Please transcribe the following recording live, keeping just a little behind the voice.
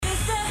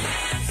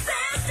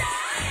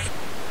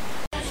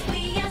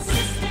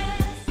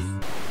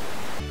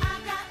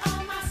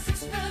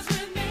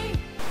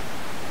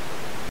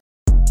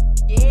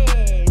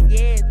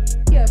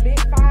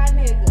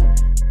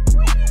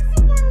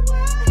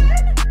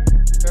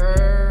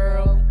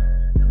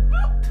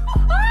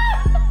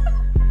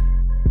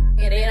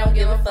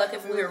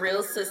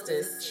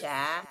sisters.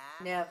 Child.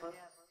 Never.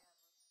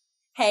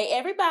 Hey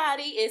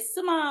everybody, it's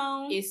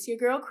Simone. It's your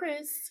girl,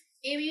 Chris.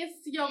 It is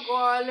your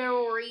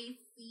girl, Reese,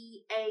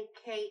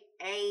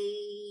 a.k.a.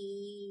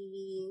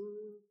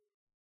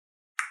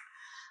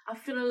 I'm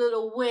feeling a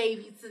little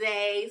wavy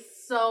today,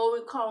 so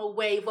we call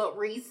Wave Up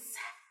Reese.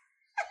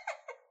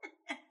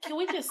 Can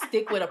we just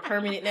stick with a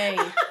permanent name?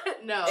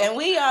 No. And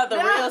we are the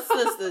real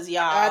sisters,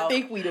 y'all. I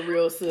think we the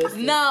real sisters.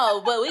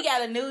 No, but we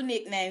got a new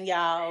nickname,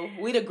 y'all.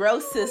 We the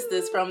Gross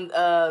Sisters from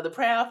the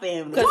Proud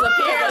family. Because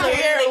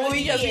apparently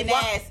we just getting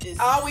asses.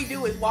 all we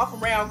do is walk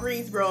around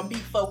Greensboro and beat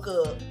folk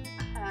up.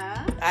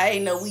 I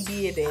ain't know we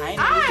did that.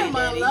 I am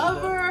a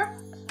lover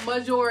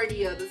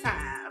majority of the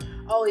time.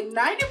 Only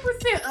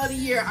 90% of the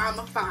year I'm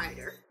a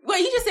fighter. Well,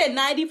 you just said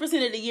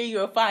 90% of the year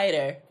you're a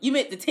fighter. You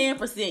meant the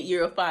 10%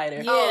 you're a fighter.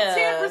 Yeah. Oh,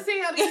 10%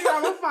 of the year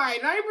I'm a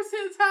fighter. 90% of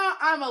the time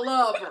I'm a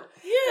lover.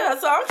 Yeah,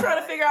 so I'm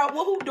trying to figure out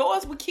who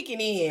doors we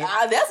kicking in.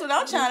 That's what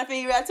I'm trying to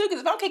figure out too.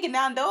 Because if I'm kicking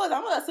down doors,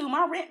 I'm gonna assume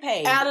my rent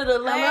paid. Out of the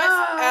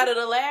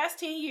last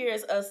 10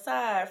 years,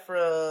 aside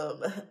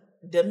from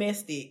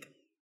domestic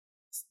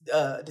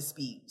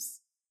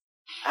disputes,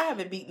 I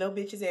haven't beat no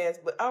bitch's ass,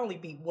 but I only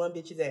beat one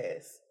bitch's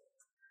ass.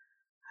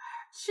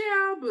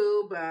 Ciao,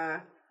 boo,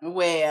 bye.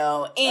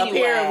 Well, anyway.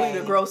 Apparently,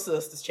 the Gross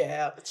Sisters,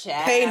 child.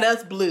 Paint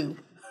us blue.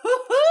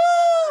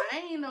 I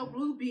ain't no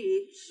blue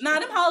bitch. Nah,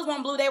 them hoes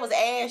weren't blue. They was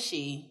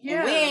ashy. Yeah.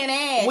 And we ain't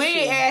ashy. We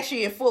ain't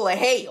ashy and full of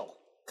hell.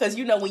 Because,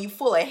 you know, when you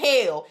full of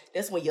hell,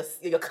 that's when your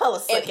color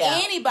suck if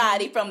out.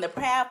 anybody from the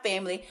Proud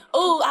family,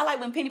 I like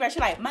when Penny Proud, she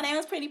like, my name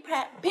is Penny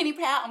Proud,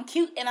 I'm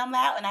cute and I'm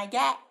loud and I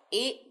got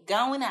it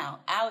going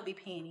out. I would be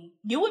Penny.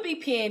 You would be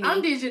Penny.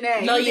 I'm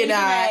Dejanay. No, you're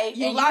not.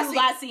 You Lysianica. I'm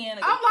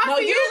Lysianica. No,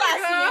 you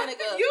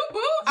Lysianica. You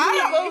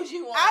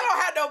bougie. I don't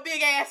have no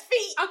big ass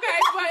feet. Okay,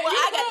 but Well, you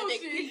I got the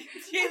big bougie.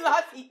 feet. She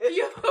Lysianica.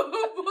 You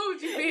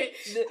bougie,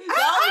 bitch.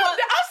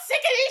 I'm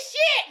sick of this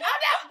shit. I'm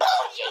not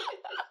bougie.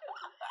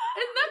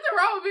 There's nothing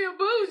wrong with being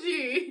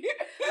bougie.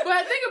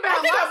 But think about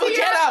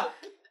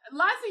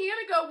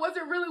Lysianica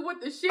wasn't really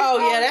with the shit. Oh, all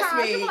yeah, the that's time.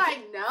 me. She was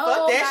like, no.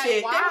 Fuck that like, shit.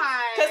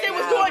 Why? Because they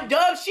was doing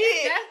dumb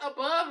shit. That's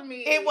above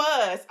me. It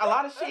was. A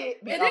lot of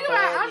shit. And think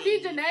about it, I'm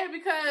Dejanay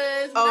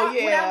because Oh,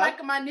 yeah. without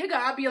liking my nigga,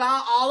 I'll be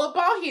all up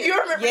on him. You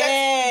remember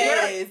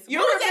Yes. that? You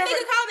What was that remember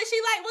nigga called that she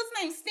like? What's his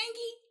name?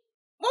 Stinky?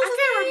 What I was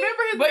can't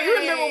remember his But name. you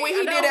remember when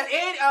he did that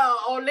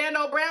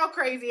Orlando Brown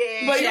crazy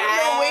ass. But you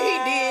remember when he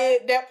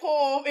did that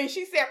poem and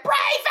she said,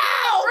 "Brave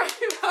out!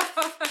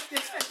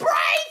 Brave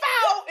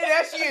out!" And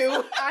that's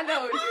you. I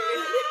know it is.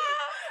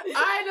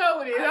 I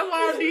know it is. That's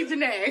why I'm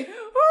Dejanay.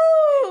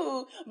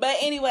 Woo. But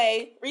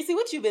anyway, Reese,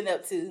 what you been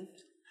up to?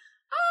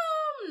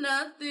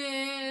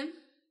 Nothing.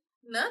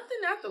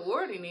 Nothing out the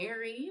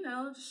ordinary. You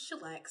know, just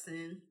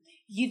chillaxing.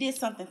 You did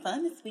something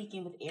fun this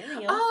weekend with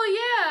Ariel. Oh,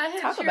 yeah. I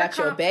had Talk cheer about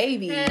your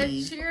baby. Had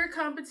cheer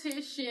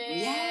competition.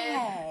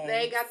 Yes.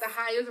 They got the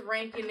highest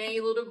rank in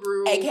their little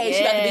group. AK,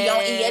 she got to be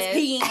on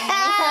ESPN. Yes.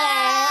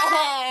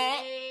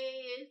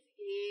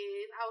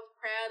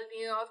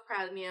 I was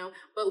proud of them.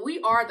 But we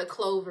are the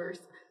Clovers.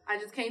 I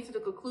just came to the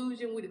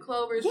conclusion we the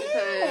Clovers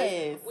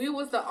because we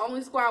was the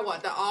only squad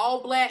with the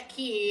all black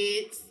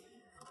kids.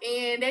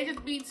 And they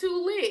just be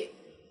too lit.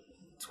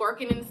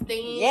 Twerking in the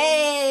stands.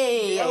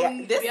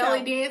 Yay!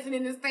 Belly dancing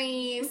in the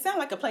stands. It sounds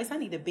like a place I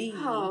need to be.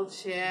 Oh,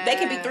 child. They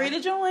can be 3 to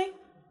join?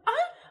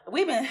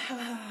 We've been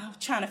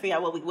trying to figure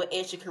out what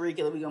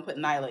extracurricular we're going to put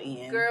Nyla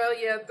in. Girl,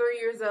 yeah, 3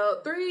 years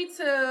old. 3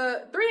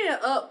 and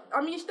up.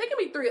 I mean, they can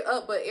be 3 and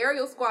up, but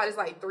Ariel squad is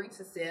like 3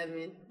 to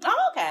 7.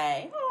 Oh,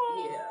 okay.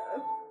 Yeah.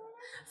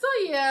 So,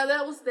 yeah,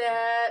 that was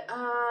that.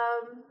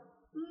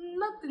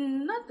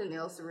 Nothing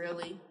else,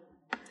 really.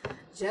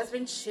 Just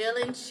been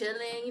chilling,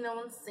 you know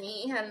what I'm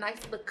saying? Had a nice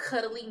little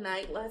cuddly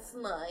night last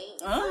night.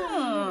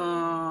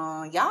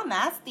 Oh, y'all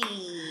nasty.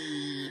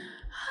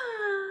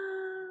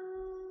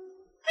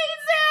 Hey,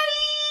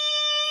 Zaddy!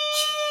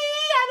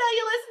 I know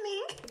you're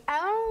listening.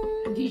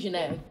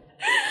 Dejanay.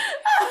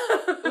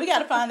 We got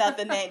to find out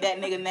that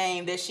nigga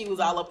name that she was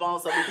all up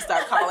on so we can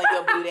start calling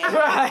your boo that.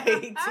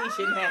 Right,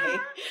 Dejanay.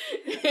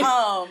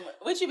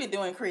 What you been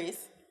doing,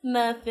 Chris?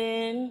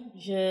 Nothing.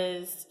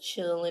 Just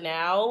chilling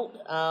out.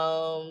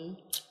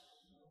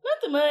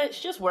 Nothing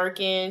much. Just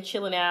working,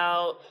 chilling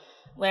out.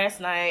 Last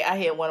night, I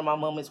had one of my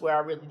moments where I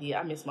really did.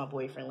 I missed my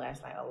boyfriend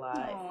last night a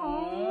lot.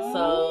 Aww.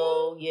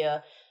 So,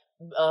 yeah.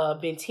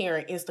 Been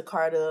tearing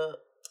Instacart up.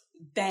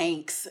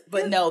 Thanks,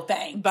 but no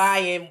thanks.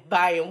 Buying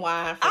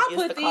wine from I Instacart.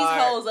 put these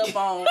hoes up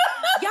on.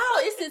 Y'all,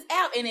 it's this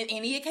app, and in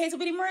any case of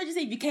an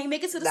emergency, if you can't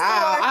make it to the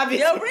store,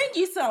 they'll bring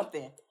you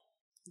something.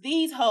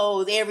 These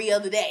hoes every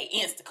other day.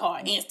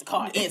 Instacart.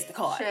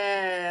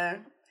 Yeah.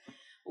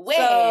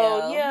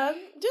 Well, so, yeah,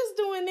 just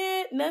doing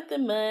that.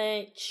 Nothing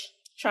much.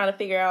 Trying to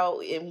figure out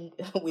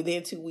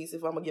within 2 weeks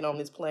if I'm going to get on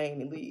this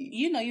plane and leave.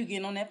 you know you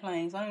getting on that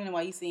plane, so I don't even know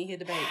why you sitting here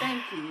debating.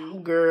 Thank you.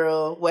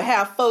 Girl, well,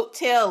 have folk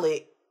tell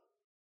it.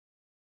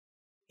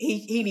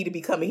 He need to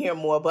be coming here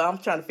more, but I'm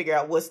trying to figure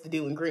out what's to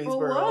do in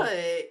Greensboro. For what?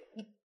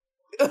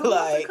 Who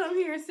wants to come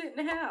here and sit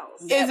in the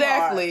house?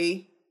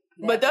 Exactly.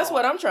 But that's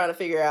what I'm trying to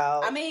figure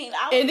out. I mean,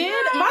 and then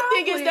my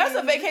thing is that's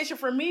a vacation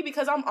for me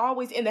because I'm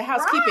always in the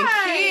house keeping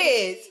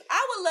kids.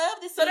 I would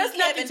love to see. So that's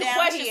nothing to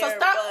question. So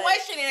stop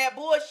questioning that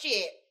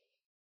bullshit.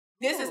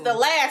 This is the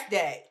last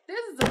day. This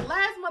is the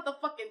last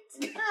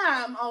motherfucking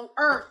time on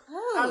earth.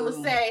 I'm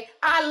gonna say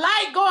I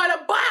like going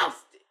to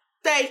Boston.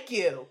 Thank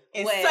you.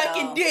 And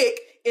sucking dick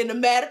in the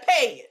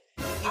Mattapan.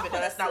 Even though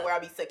that's not where I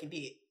be sucking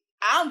dick.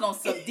 I'm gonna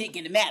suck dick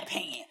in the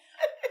Mattapan.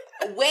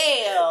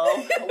 Well,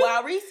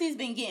 while Reese's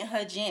been getting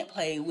her gent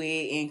played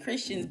with and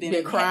Christian's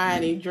been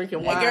crying and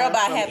drinking wine. A girl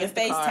about having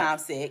FaceTime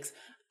sex.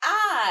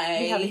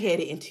 We haven't had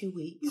it in 2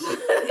 weeks.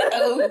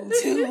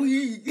 2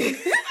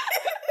 weeks.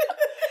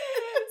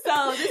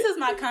 So this is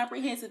my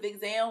comprehensive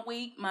exam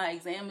week. My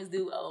exam is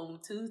due on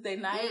Tuesday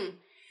night.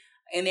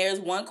 And there's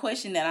one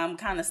question that I'm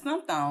kind of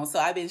stumped on. So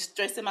I've been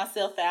stressing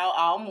myself out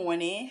all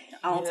morning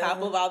on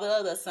top of all the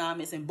other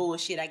assignments and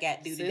bullshit I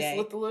got to do today. Sis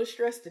looked a little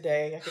stressed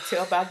today. I could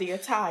tell by the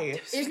attire.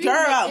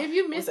 If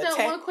you missed that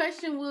one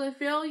question, will it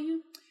fail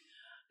you?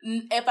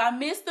 If I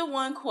missed the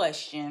one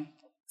question,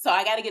 so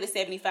I got to get a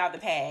 75 to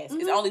pass.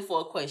 It's only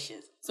 4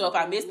 questions. So if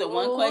I missed the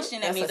one question,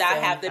 that means I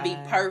have to be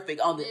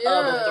perfect on the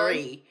other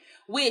 3.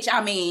 Which,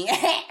 I mean...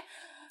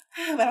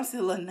 But I'm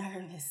still a little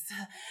nervous.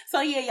 So,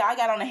 yeah, y'all, I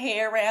got on a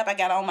hair wrap. I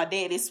got on my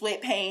daddy's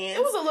sweatpants.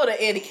 It was a little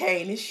Eddie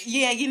Kane-ish.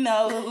 Yeah, you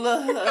know, a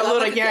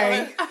little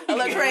yang. A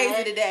little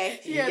crazy today.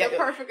 She had the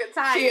perfect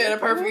attire. She had the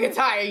perfect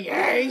attire,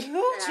 yang.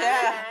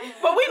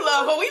 But we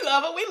love her. We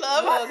love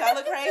her. Look, I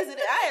look crazy.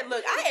 I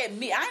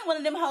admit, I ain't one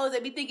of them hoes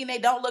that be thinking they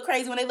don't look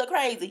crazy when they look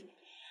crazy.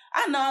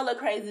 I know I look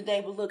crazy today,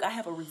 but look, I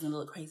have a reason to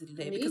look crazy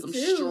today because I'm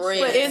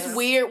stressed. But it's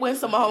weird when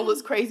someone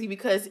looks crazy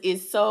because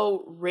it's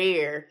so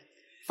rare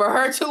for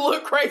her to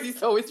look crazy,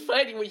 so it's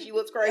funny when she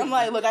looks crazy. I'm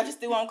like, look, I just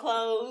threw on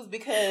clothes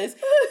because...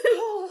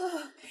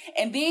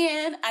 And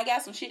then I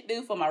got some shit to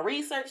do for my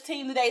research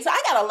team today. So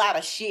I got a lot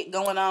of shit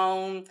going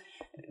on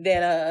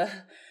that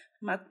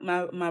my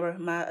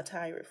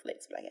attire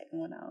reflects what I got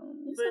going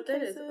on. But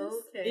that is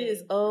okay. It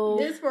is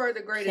okay. It's for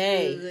the greater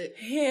good.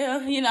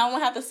 Yeah, you know, I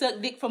won't have to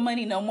suck dick for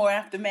money no more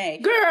after May.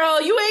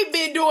 Girl, you ain't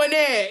been doing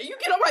that. You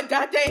get on my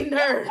goddamn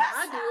nerves.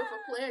 I do it for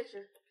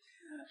pleasure.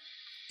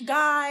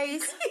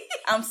 Guys,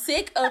 I'm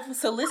sick of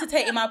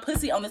soliciting my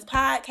pussy on this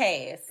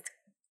podcast.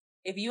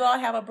 If you all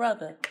have a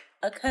brother,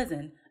 a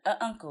cousin, an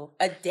uncle,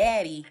 a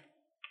daddy,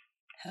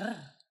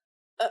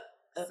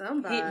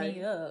 somebody hit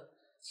me up.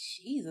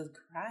 Jesus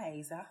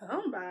Christ.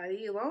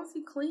 Somebody, as long as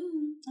he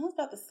clean. I was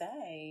about to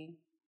say.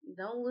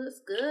 Don't look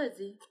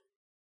scuzzy.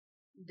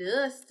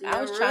 Dusty.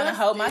 I was trying to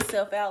hold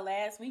myself out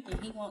last week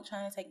and he won't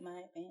trying to take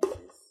my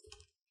advances.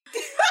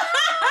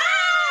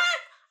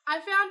 I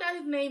found out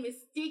his name is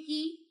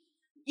Sticky.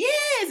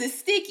 Yes, it's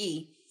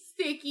Sticky.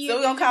 Sticky. So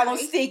we're going to call him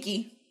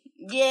Sticky.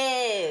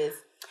 Yes.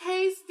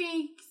 Hey,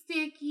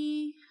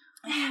 Sticky.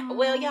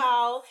 Well,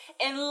 y'all,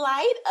 in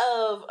light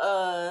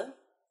of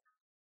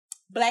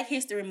Black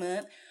History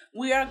Month,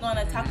 we are going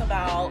to talk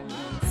about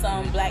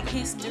some Black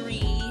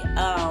history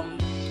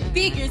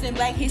figures in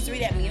Black history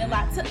that mean a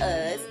lot to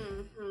us.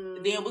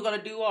 Mm-hmm. Then we're going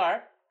to do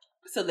our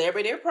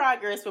Celebrity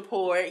Progress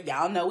Report.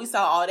 Y'all know we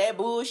saw all that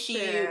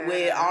bullshit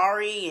with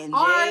Ari and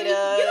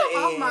Jada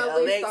and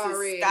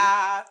Alexis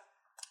Scott.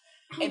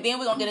 And then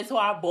we're going to get into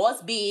our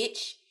boss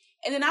bitch.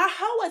 And then our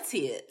Hoa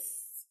tips.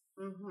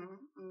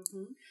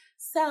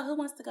 So who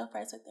wants to go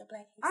first with their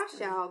Black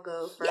history? I shall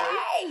go first.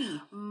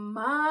 Yay!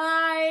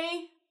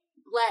 My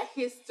Black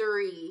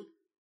history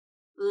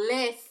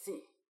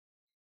lesson.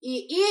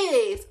 It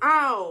is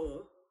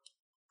on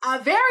a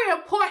very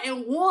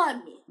important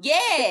woman.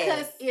 Yeah.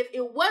 Because if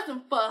it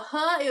wasn't for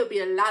her, it would be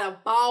a lot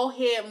of bald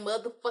head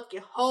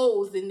motherfucking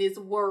hoes in this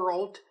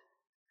world.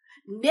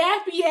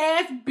 Nappy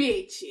ass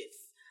bitches.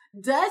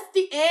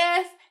 Dusty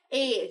ass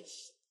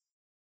edge.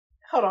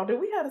 Hold on, do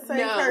we have the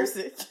same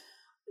person?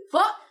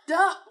 Fucked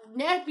up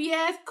nappy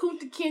ass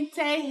Kunta Kinte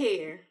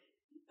hair.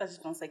 I was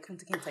just gonna say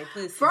Kunta Kinte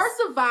pussy.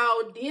 First of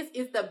all, this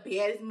is the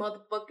baddest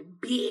motherfucking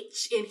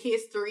bitch in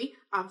history.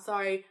 I'm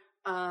sorry,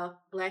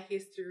 Black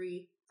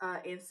history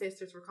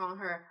ancestors were calling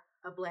her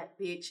a black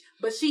bitch,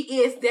 but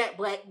she is that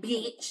black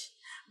bitch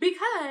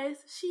because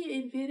she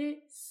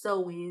invented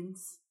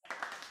sew-ins.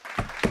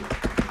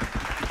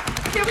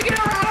 Can we get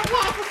a round of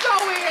applause for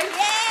sew-ins?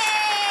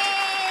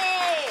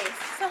 Yay!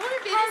 So who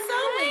invented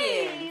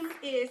sew-ins? Her name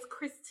is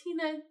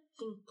Christina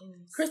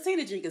Jenkins.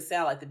 Christina Jenkins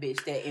sound like the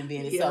bitch that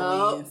invented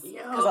sew-ins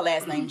because her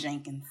last name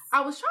Jenkins.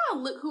 I was trying to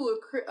look who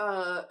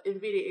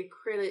invented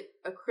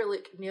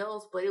acrylic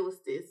nails, but it was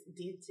this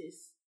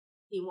dentist.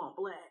 He won't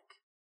black.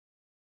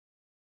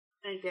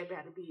 Ain't that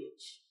bad a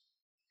bitch.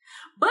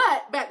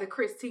 But back to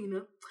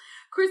Christina.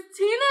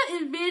 Christina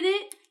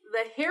invented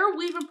the hair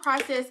weaving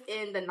process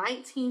in the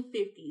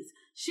 1950s.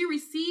 She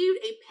received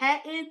a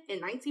patent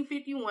in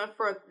 1951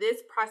 for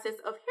this process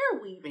of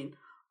hair weaving.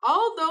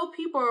 Although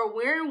people are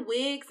wearing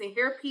wigs and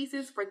hair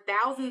pieces for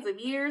thousands of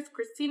years,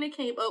 Christina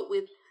came up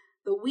with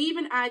the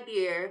weaving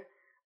idea.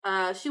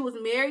 She was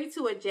married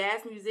to a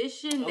jazz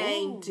musician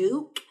named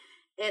Duke,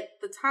 at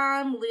the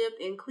time lived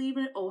in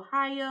Cleveland,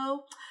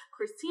 Ohio.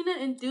 Christina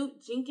and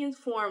Duke Jenkins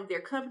formed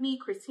their company,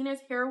 Christina's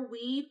Hair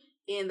Weave,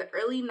 in the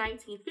early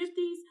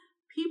 1950s.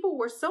 People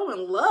were so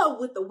in love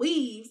with the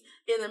weaves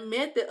and the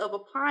method of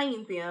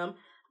applying them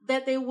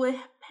that they would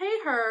pay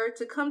her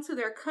to come to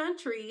their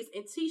countries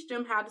and teach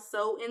them how to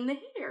sew in the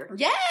hair.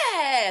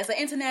 Yes, an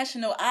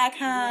international icon.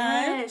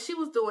 Yeah, she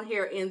was doing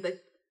hair in the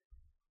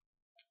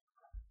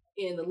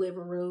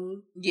living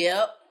room.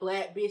 Yep.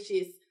 Black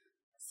bitches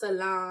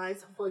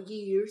salons for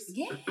years.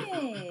 Yeah.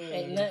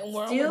 Ain't nothing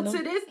wrong Still with to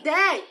them. this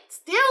day.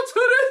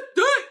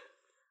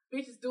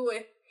 Bitches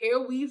doing hair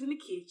weaves in the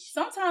kitchen.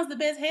 Sometimes the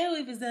best hair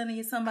weave is done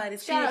in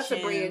somebody's Shout out to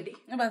kitchen. Brandy.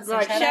 I'm about to say,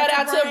 Right, shout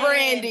out to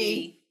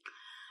Brandy.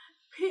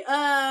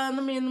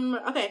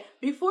 Okay.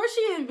 Before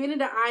she invented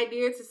the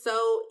idea to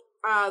sew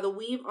the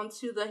weave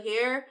onto the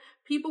hair,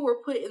 people were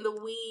putting the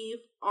weave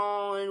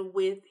on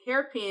with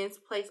hairpins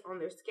placed on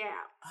their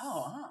scalp.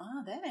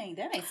 Oh, that ain't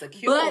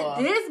secure. But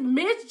this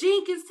Miss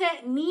Jenkins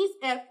techniques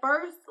at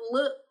first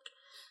look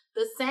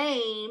the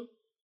same,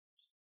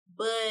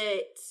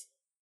 but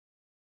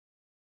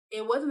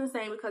it wasn't the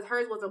same because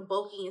hers wasn't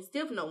bulky and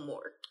stiff no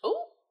more. Ooh.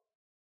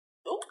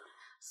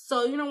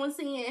 So, you know what I'm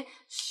saying?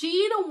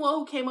 She the one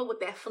who came up with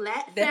that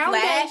flat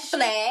foundation.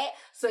 Flat.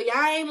 So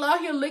y'all ain't out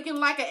here looking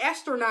like an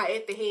astronaut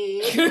at the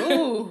head.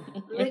 Ooh.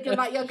 Looking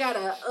like y'all got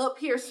a up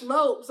here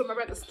slope. So I'm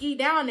about to ski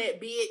down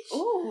that bitch.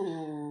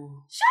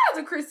 Ooh. Shout out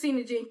to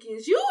Christina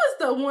Jenkins. You was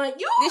the one.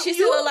 Did she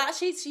still alive?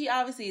 She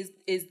obviously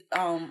is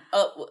up.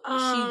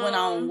 She went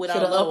on with To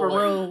the upper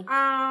room.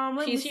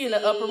 She in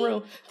the upper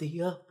room.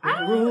 The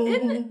upper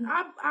room.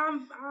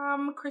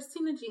 I'm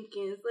Christina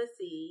Jenkins. Let's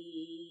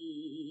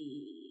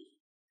see.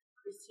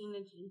 Christina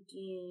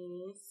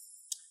Jenkins.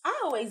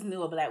 I always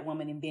knew a black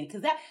woman in Ben,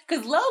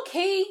 cause low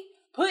key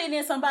putting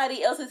in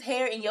somebody else's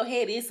hair in your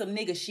head is some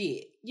nigga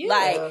shit. Yeah.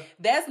 Like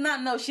that's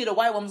not no shit a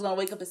white woman's gonna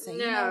wake up and say, you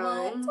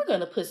know what? We're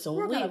gonna put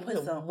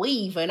some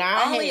weave in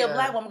our Only hair. a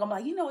black woman gonna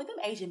be like, you know what? Them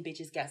Asian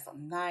bitches got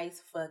some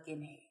nice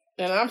fucking hair.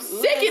 And I'm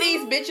sick of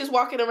these bitches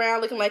walking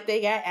around looking like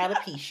they got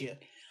alopecia.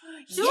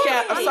 I'm She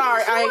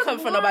sorry, I ain't was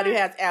coming from born- nobody who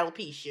has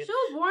alopecia. She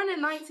was born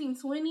in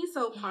 1920,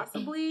 so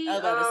possibly. I was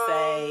about to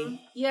say.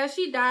 Yeah,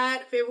 she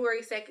died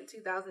February 2nd,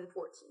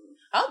 2014.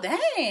 Oh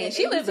dang,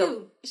 she lived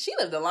a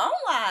long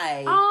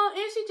life. Oh,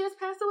 and she just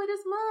passed away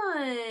this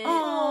month.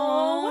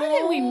 Oh, why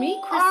didn't we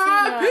meet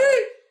Christina?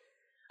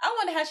 I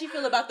wonder how she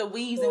feel about the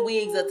weaves and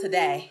wigs of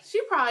today. She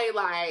probably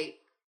like.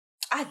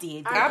 I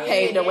did. I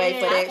paved the way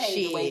for I that paved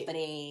shit. the way for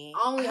that.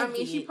 Only, I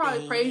mean, she did probably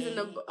that. praising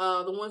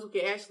the ones who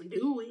can actually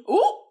do it.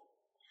 Ooh.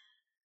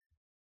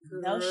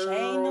 No shade,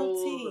 no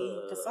Girl.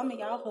 tea. Cause some of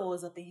y'all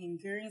hoes up in here in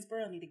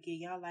Greensboro need to get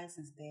y'all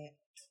license back.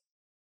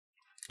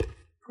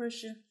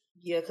 Pressure.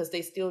 Yeah, because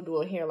they still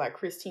doing hair like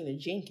Christina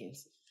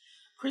Jenkins.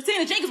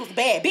 Christina Jenkins was a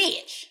bad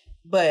bitch.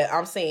 But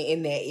I'm saying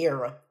in that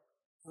era.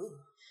 Ooh.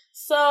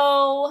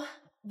 So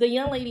the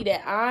young lady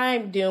that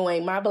I'm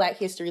doing my Black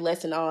History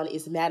lesson on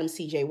is Madam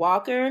C.J.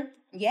 Walker.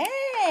 Yeah.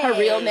 Her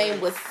real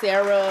name was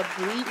Sarah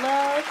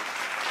Breedlove.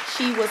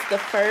 She was the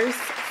first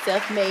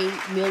self-made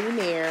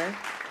millionaire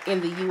in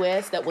the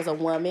U.S. that was a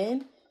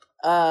woman.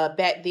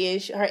 Back then,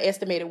 her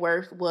estimated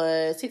worth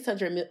was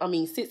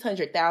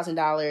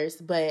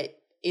 $600,000, but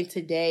in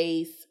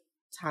today's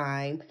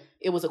time,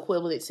 it was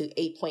equivalent to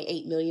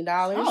 $8.8 million.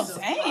 Oh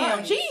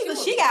damn!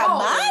 Jesus, she got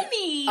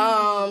money.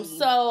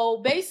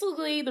 So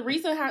basically, the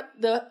reason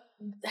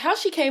how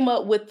she came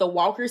up with the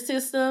Walker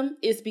system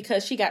is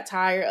because she got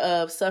tired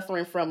of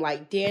suffering from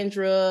like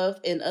dandruff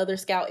and other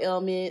scalp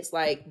ailments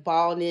like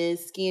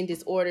baldness, skin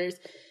disorders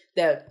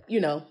that, you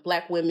know,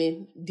 Black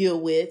women deal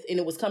with, and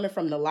it was coming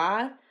from the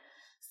lie.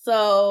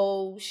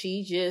 So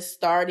she just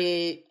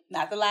started.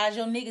 Not the lies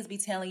your niggas be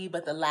telling you,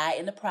 but the lie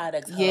in the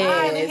products.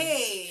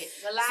 Yes.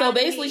 So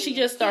basically, she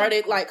just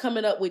started like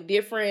coming up with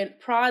different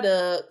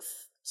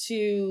products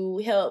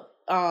to help,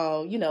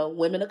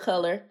 women of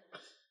color,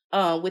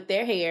 with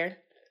their hair.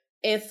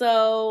 And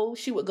so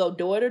she would go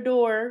door to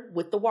door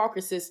with the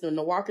Walker system.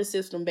 The Walker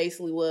system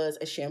basically was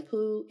a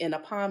shampoo and a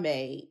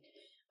pomade,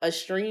 a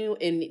stream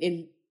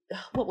and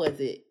what was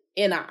it?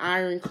 And an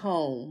iron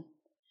comb.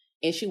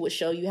 And she would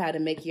show you how to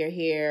make your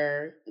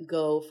hair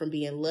go from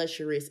being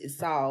lustrous and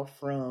soft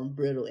from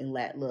brittle and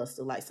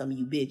lackluster, like some of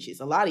you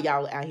bitches. A lot of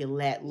y'all out here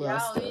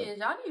lackluster.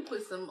 Y'all need to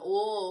put some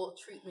oil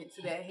treatment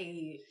to that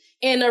head.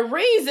 And the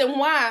reason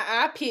why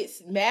I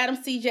picked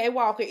Madam C.J.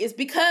 Walker is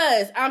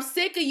because I'm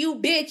sick of you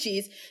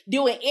bitches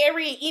doing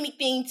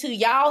anything to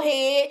y'all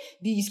head,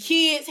 these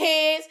kids'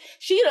 heads.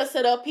 She done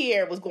sit up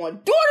here and was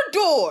going door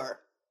to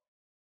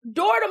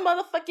door to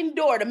motherfucking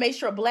door to make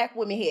sure Black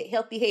women had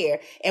healthy hair,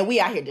 and we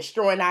out here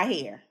destroying our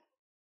hair.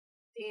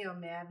 Damn,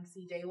 Madam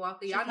C.J.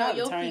 Walker. Y'all know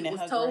your feet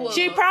was toe up.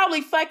 She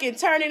probably fucking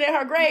turning in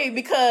her grave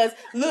because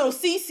little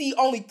Cece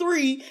only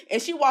 3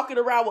 and she walking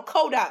around with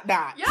Kodak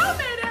dots. Y'all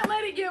made that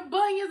lady get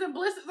bunions and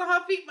blisters on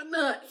her feet for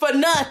nothing. For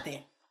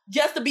nothing.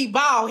 Just to be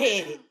bald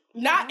headed.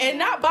 Not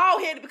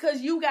bald headed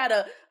because you got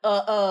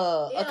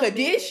a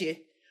condition.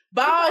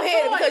 Bald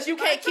headed because you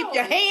can't keep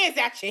your hands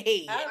out your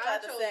head. I was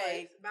about to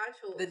say,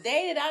 the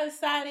day that I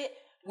decided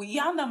Well,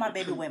 y'all know my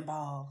baby went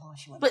bald. Oh,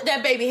 but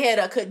that baby had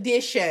a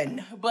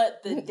condition.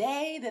 But the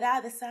day that I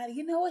decided,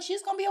 you know what,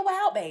 she's gonna be a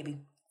wild baby.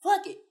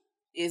 Fuck it.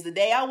 Is the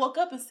day I woke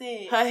up and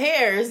said, her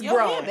hair is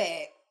growing. Hair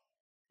back.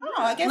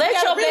 Oh, I guess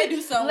let your really baby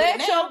do something.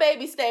 Let your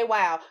baby stay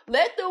wild.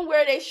 Let them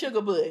wear their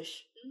sugar bush.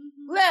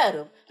 Mm-hmm. Let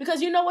them,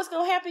 because you know what's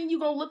gonna happen. You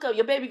gonna look up.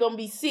 Your baby gonna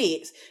be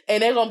 6,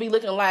 and they're gonna be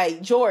looking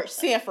like George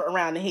Sanford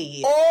around the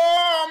head.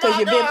 Oh my God! Because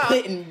you've been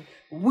putting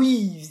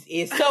weaves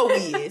and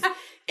sew-ins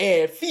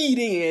and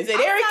feed-ins and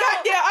every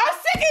goddamn. I'm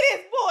sick of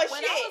this bullshit.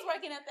 When I was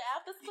working at the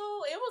after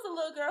school, it was a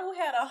little girl who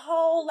had a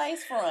whole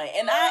lace front,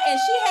 and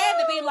she had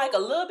to be like a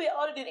little bit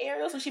older than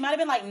Ariel, so she might have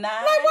been like 9.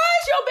 Like, why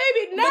is your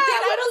baby 9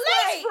 with a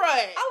lace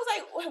front? I was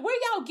like, where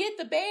y'all get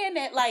the band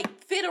that like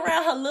fit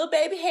around her little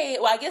baby head?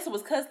 Well, I guess it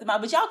was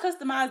customized, but y'all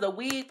customized a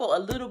wig for a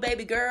little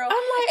baby girl. I'm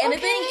like, and okay.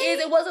 the thing is,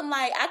 it wasn't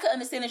like I could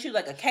understand that she was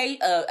like a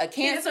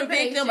cancer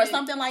victim or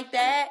something like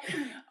that,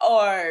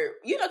 or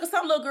because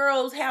some little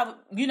girls have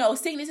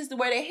sicknesses to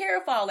where their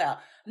hair fall out.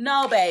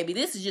 No, baby,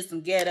 this is just some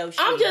ghetto shit.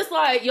 I'm just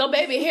like, your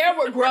baby hair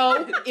would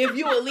grow if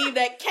you would leave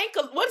that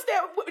what's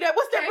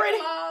that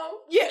braided?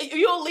 Yeah,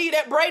 you'll leave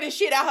that braided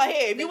shit out her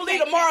hair. If you would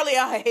leave the Marley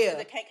out her hair.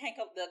 The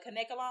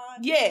Kanekalon?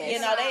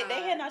 Yes. They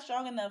hair not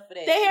strong enough for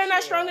that. Their hair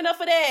not strong enough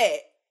for that.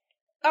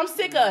 I'm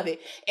sick of it.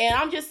 And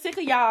I'm just sick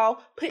of y'all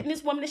putting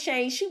this woman to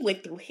shame. She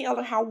went through hell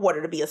and high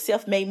water to be a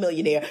self-made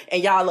millionaire,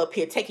 and y'all up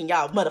here taking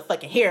y'all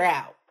motherfucking hair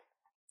out.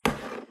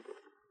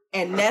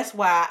 And that's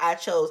why I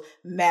chose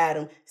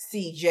Madam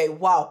C.J.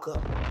 Walker.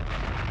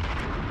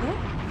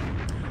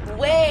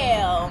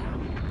 Well,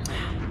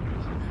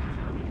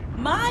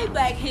 my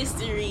Black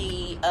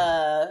History,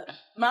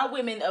 my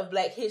Women of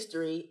Black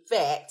History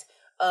fact,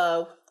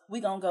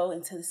 we're going to go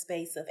into the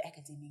space of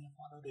academia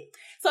for a little bit.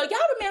 So y'all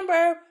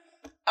remember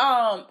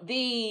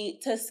the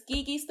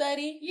Tuskegee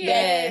study?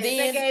 Yes,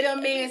 they gave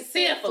them men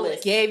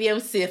syphilis. Gave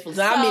him syphilis.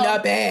 I mean,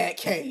 a bad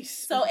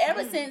case. So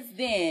ever since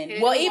then,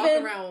 and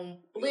even around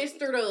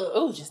blistered up.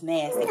 Oh, just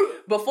nasty.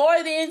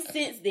 Before then,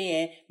 since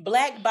then,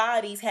 Black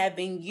bodies have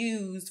been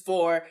used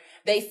for.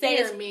 They say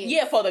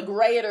it's for the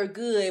greater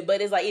good, but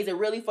it's like, is it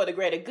really for the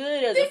greater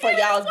good, or is it for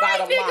y'all's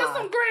bottom line?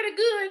 Some greater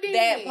good. Then.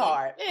 That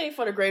part. It ain't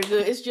for the greater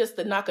good. It's just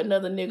to knock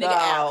another nigga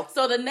out.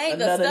 So the name of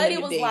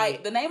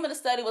the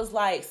study was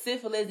like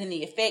syphilis and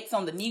the effects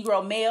on the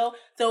Negro male.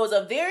 So it was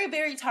a very,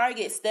 very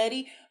target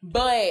study.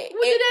 But did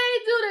they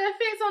do the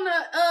effects on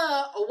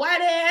the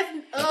white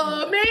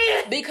ass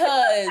man?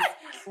 Because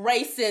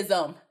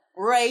racism.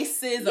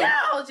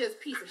 Y'all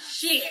just piece of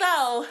shit.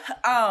 So,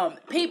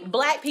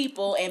 Black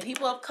people and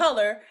people of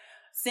color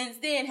since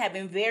then have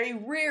been very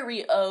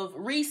weary of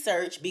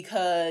research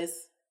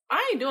because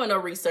I ain't doing no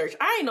research.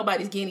 I ain't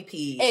nobody's guinea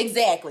pig.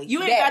 Exactly.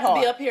 You ain't got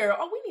to be up here.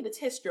 Oh, we need to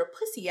test your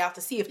pussy out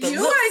to see if the you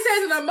ain't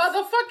testing a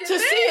motherfucking to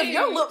see if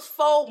your lips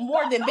fold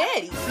more than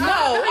Betty's.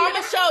 No, I'm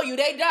gonna show you.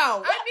 They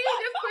don't. I need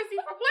this pussy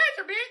for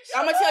pleasure, bitch.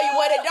 I'm gonna tell you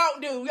what it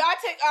don't do.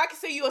 I can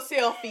see you a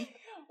selfie.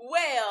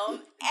 Well, all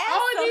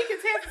I need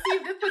to test to see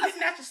if this pussy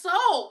snatch your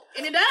soul,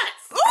 and it does.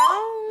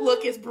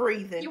 Look, it's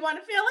breathing. You want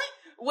to feel it?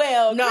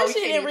 Well, no,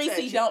 Christian and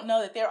Reese don't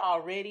know that they're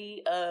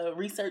already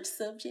research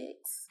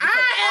subjects.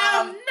 I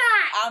am not.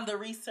 I'm the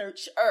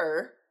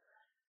researcher.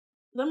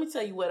 Let me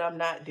tell you what I'm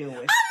not doing. I'm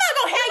not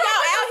gonna have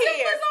y'all out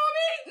here. On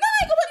me? No, I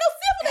ain't gonna put no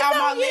syphilis on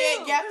my you.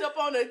 leg gapped up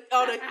on the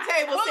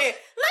table saying,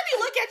 "Let me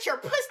look at your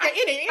pussy."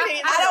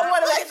 I don't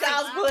want to let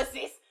y'all's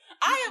pussies.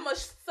 I am a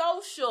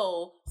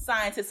social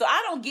scientist, so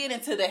I don't get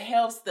into the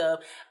health stuff.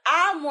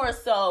 I more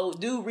so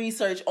do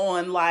research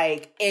on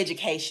like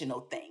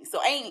educational things. So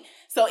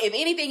if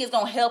anything is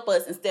gonna help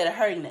us instead of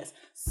hurting us.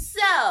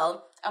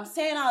 So I'm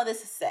saying all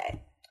this to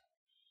say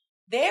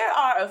there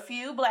are a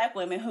few Black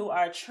women who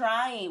are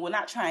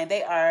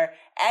they are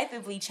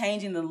actively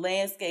changing the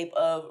landscape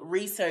of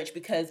research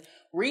because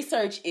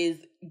research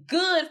is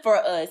good for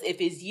us if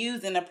it's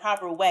used in a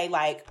proper way.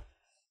 Like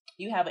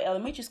you have an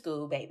elementary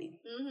school, baby.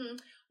 Mm-hmm.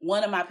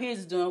 One of my peers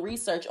is doing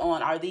research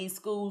on, are these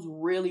schools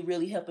really,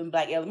 really helping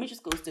Black elementary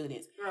school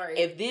students? Right.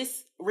 If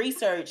this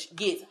research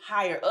gets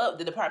higher up,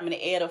 the Department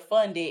of Ed will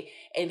fund it,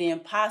 and then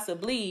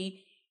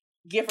possibly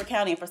Gifford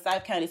County and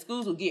Forsyth County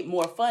schools will get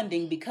more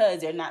funding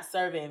because they're not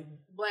serving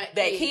Black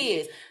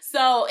kids.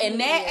 So in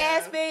that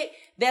aspect,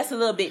 that's a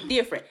little bit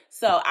different.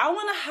 So I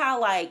want to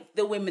highlight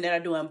the women that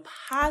are doing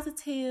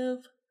positive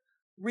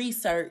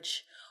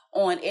research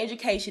on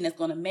education that's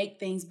going to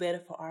make things better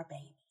for our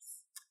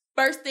babies.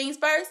 First things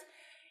first,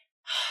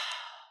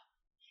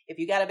 if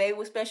you got a baby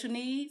with special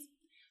needs,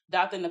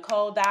 Dr.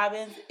 Nicole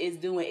Dobbins is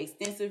doing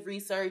extensive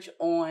research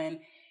on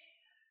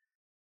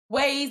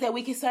ways that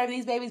we can serve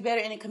these babies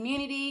better in the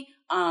community.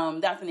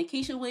 Dr.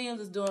 Nikisha Williams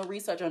is doing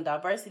research on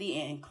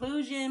diversity and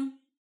inclusion.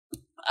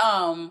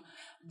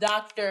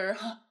 Dr.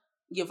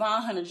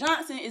 Yvonne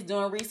Hunter-Johnson is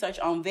doing research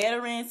on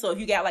veterans. So if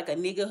you got like a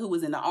nigga who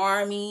was in the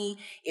Army,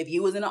 if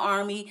you was in the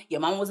Army, your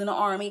mama was in the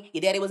Army,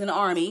 your daddy was in the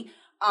Army,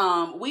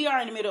 we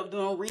are in the middle of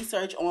doing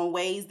research on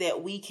ways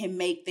that we can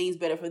make things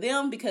better for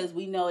them because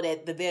we know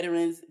that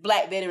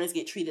Black veterans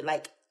get treated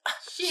like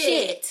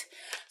shit.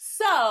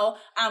 So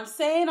I'm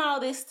saying all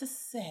this to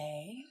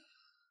say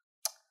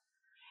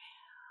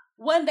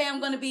one day I'm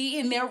going to be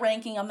in their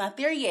ranking. I'm not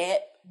there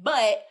yet,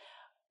 but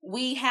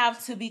we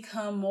have to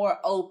become more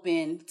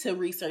open to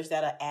research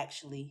that'll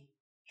actually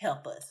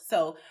help us.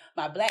 So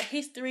my Black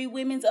History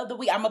Women's of the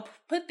Week, I'm going to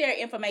put their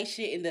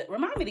information in the,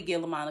 remind me to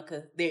give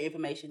LaMonica their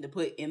information to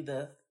put in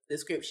the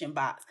description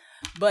box.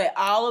 But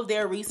all of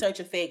their research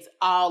affects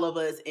all of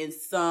us in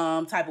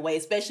some type of way,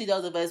 especially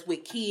those of us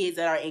with kids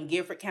that are in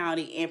Guilford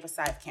County and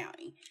Forsyth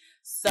County.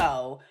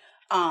 So,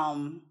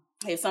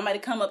 if somebody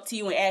come up to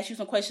you and ask you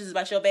some questions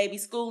about your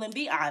baby's school, and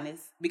be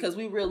honest, because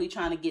we're really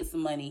trying to get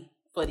some money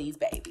for these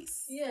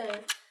babies. Yeah.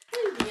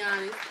 Please be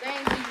honest. They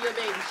ain't give your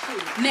baby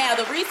shit. Now,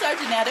 the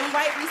researchers, them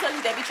white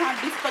researchers, they be trying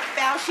to do fucking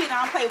foul shit.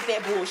 I don't play with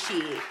that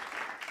bullshit.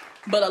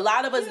 But a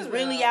lot of us is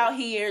really out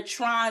here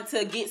trying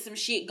to get some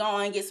shit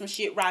going, get some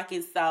shit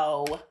rocking.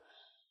 So,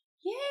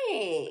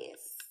 yes.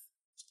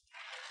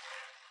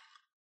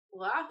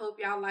 Well, I hope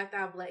y'all liked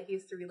our Black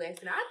History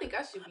lesson. I think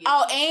I should be.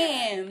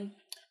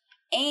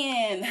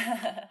 And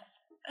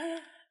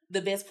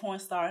the best porn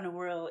star in the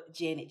world,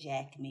 Janet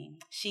Jackman.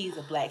 She's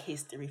a Black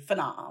History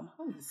phenom.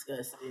 I'm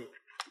disgusted.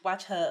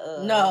 Watch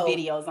her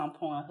videos on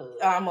Pornhub.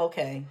 I'm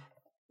okay.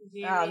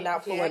 I'm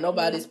not pulling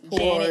nobody's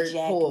porn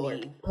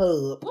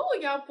hub. What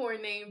would y'all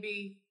porn name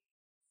be?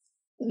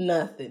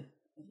 Nothing.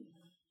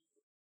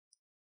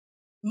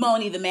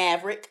 Moni the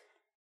Maverick.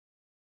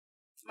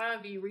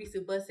 Mine be Reese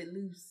Busted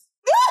Loose.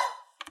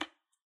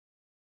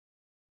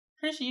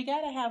 Christian, you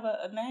gotta have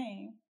a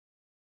name.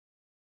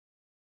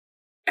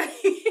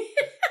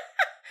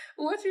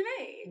 What's your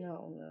name?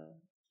 No.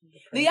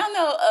 Do y'all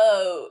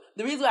know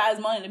the reason why I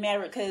was Moni the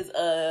Maverick? Because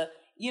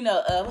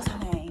what's her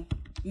name?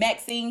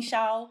 Maxine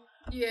Shaw.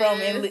 Yes.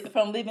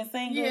 From Living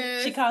Single.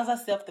 Yes. She calls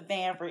herself the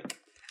Maverick.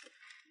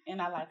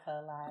 And I like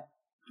her a lot.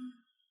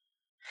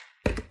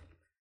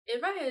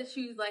 If I had to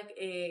choose like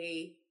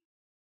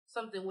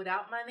something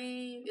without my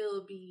name, it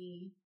would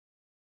be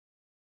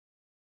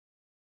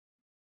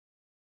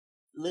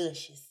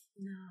Luscious.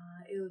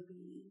 Nah, it would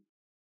be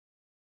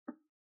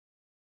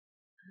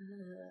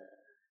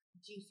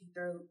Juicy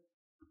Throat.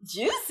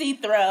 Juicy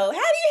Throat? How do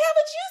you have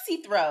a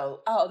juicy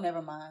throat? Oh,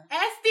 never mind.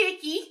 That's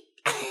sticky.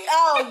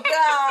 Oh,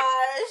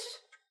 gosh.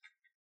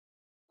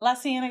 La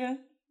Cienega,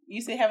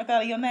 you still haven't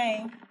thought of your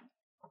name?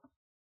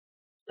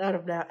 Not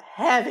about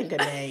having a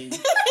name.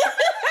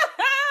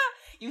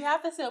 You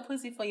have to sell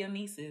pussy for your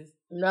nieces.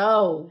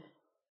 No.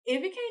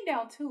 If it came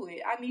down to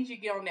it, I need you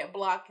to get on that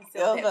block and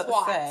sell that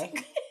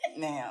twat.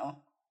 Now.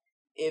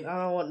 I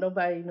don't want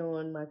nobody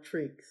knowing my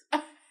tricks.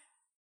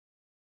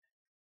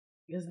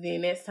 Because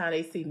then next time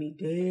they see me,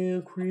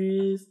 damn,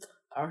 Chris,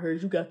 I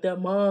heard you got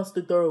that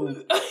monster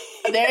throat.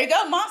 There you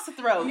go, monster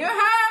throat. You heard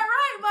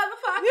right,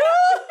 motherfucker.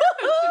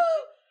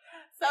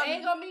 So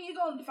ain't gonna mean you're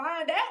gonna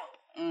find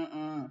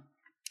out.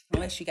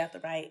 Unless you got the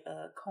right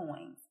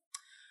coins.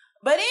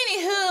 But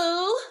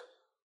anywho,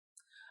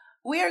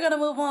 we are gonna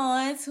move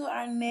on to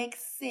our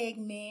next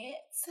segment,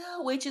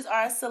 which is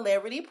our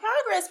celebrity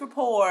progress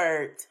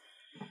report.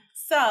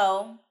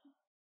 So,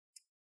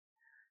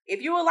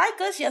 if you were like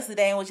us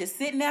yesterday and was just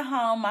sitting at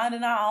home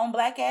minding our own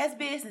black ass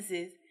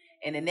businesses,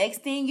 and the next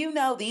thing you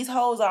know, these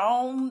hoes are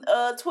on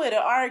Twitter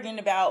arguing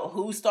about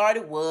who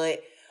started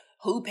what,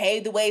 who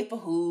paved the way for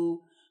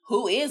who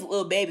is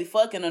Lil Baby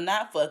fucking or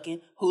not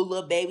fucking, who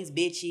Lil Baby's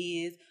bitch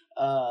is,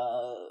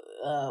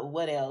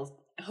 what else?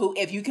 Who,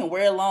 if you can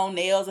wear long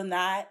nails or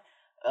not,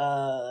 just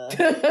all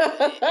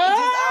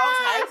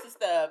types of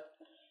stuff.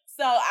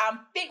 So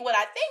what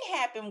I think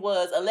happened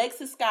was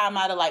Alexis Sky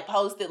might have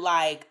posted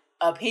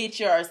a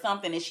picture or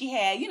something, and she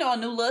had, a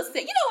new little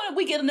set. When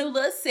we get a new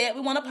little set,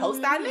 we want to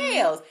post our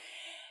nails.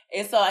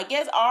 And so I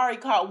guess Ari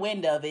caught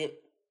wind of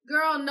it.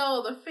 Girl,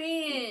 no, the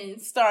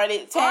fans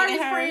started tagging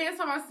her. Ari's friends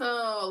told my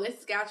son,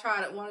 let's guy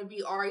try to want to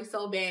be Ari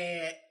so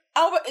bad.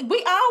 Oh,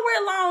 we all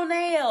wear long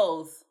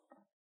nails.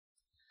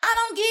 I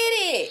don't get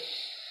it.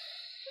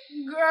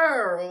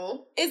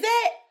 Girl. Is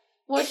that...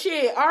 Well,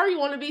 shit, Ari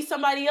want to be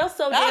somebody else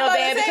so damn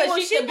bad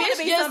because she want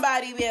to be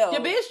somebody else.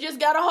 The bitch just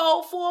got a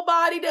whole full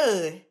body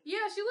done.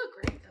 Yeah, she look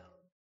great, though.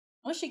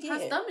 What she get?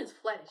 Her stomach's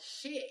flat as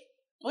shit.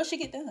 What she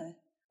get done?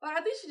 Well,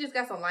 I think she just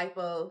got some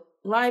lipo.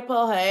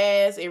 Lipo, her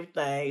ass,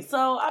 everything.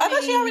 So, I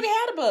thought she already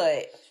had a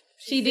butt.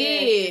 She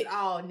did. It's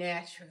all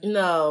natural.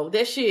 No,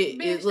 that shit...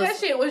 Bitch, that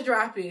shit was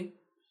dropping.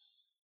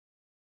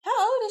 How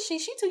old is she?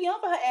 She too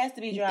young for her ass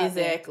to be dropping.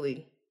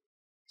 Exactly.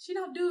 She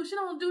don't do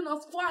no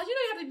squats. You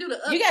don't have to do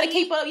the up. You gotta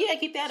keep up. You gotta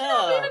keep that she up. She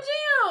don't be in the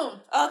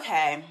gym.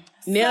 Okay.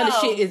 Now the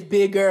shit is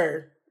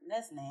bigger.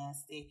 That's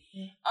nasty.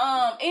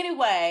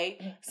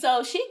 Anyway,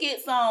 so she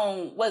gets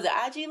on, was it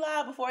IG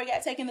Live before it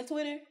got taken to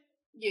Twitter?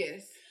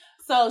 Yes.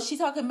 So she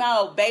talking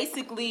about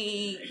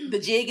basically the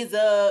jig is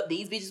up.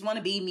 These bitches want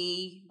to be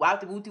me. Wop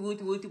the wooty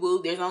wooty wooty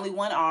woo. There's only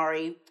one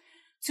Ari.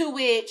 To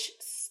which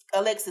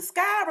Alexis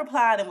Sky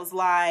replied and was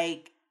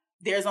like,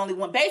 there's only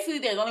one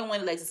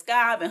Alexis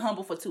Sky. I've been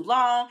humble for too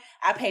long.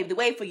 I paved the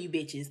way for you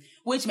bitches.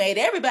 Which made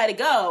everybody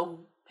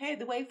go,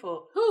 paved the way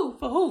for who?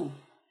 For who?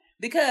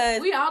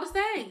 Because we all the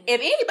same. If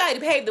anybody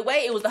paved the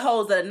way, it was the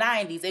hoes of the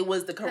 90s. It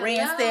was the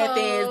Corinne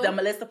Stephens, the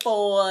Melissa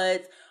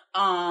Fords,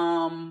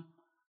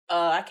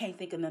 I can't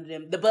think of none of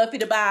them. The Buffy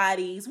the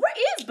Bodies. Where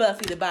is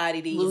Buffy the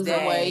Body these Losing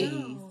days? weight.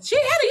 She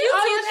had a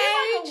YouTube she's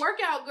like a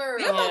workout girl.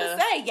 I'm about to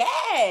say,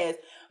 yes.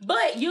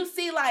 But you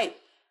see, like,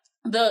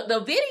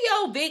 the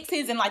video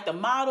vixens and, like, the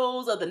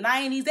models of the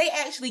 90s, they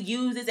actually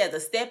use this as a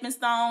stepping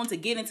stone to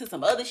get into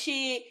some other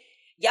shit.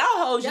 Y'all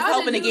hoes just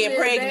hoping to get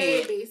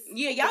pregnant.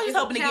 Yeah, y'all just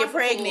hoping to get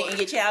pregnant and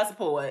get child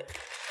support.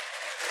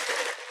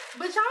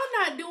 But y'all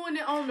not doing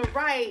it on the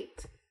right...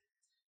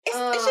 It's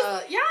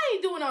just, y'all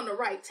ain't doing on the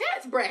right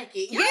tax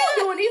bracket. Y'all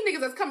doing these niggas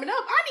that's coming up.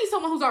 I need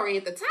someone who's already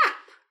at the top.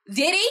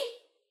 Did he?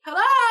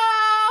 Hello?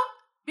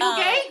 Bill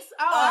Gates?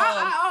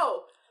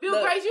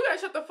 Bill Gates, you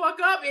gotta shut the fuck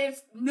up and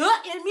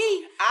nut in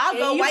me. I'll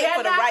go white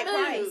for the right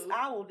price.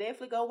 I will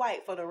definitely go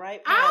white for the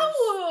right price. I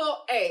will.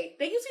 Hey,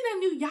 did you see that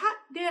new yacht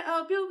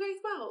that Bill Gates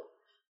bought?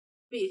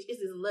 Bitch,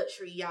 it's his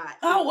luxury yacht.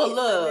 Oh, well,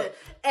 look.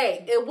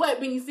 Hey, and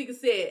what Benny Seeker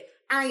said,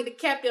 I ain't the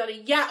captain of the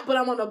yacht, but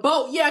I'm on the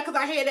boat. Yeah, because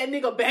I had that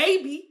nigga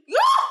baby.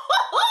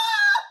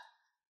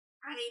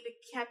 I ain't the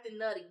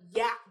captain of the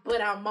yacht,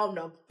 but I'm on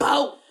the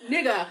boat.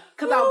 Nigga,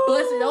 because I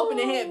busted open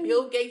and had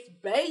Bill Gates'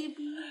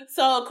 baby.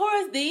 So, of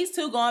course, these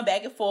two going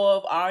back and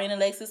forth, Ari and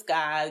Alexis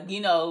Sky,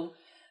 you know,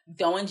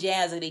 throwing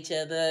jabs at each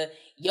other.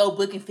 Your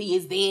booking fee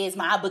is this,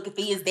 my booking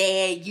fee is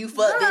that. You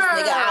fuck this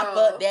nigga, I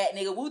fuck that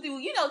nigga. Wooty woo.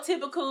 You know,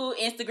 typical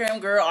Instagram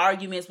girl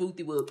arguments,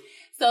 wooty woo.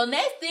 So,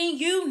 next thing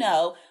you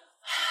know...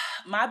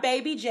 My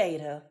baby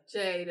Jada.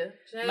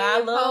 My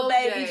little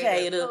baby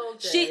Jada.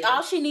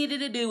 All she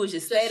needed to do was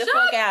just stay the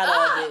fuck out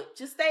of it.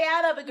 Just stay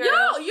out of it, girl.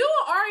 Yo, you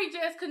and Ari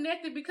just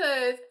connected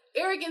because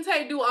Eric and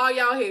Tay do all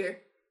y'all hair.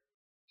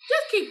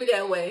 Just keep it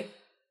that way.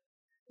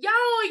 Y'all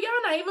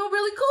not even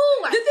really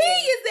cool like that. The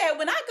thing is that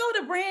when I go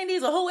to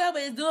Brandy's or whoever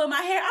is doing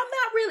my hair, I'm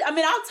not really, I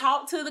mean, I'll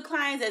talk to the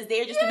clients that's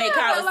there just to make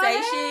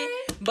conversation.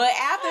 But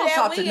after that, I don't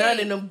talk to none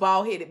of them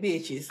bald-headed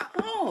bitches.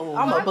 Oh.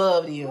 I'm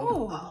above them.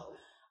 Oh.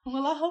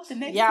 Well, I hope the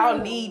next y'all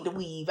time... need the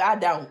weave. I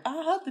don't.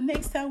 I hope the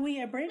next time we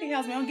at Brandy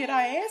House, we don't get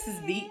our asses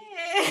beat.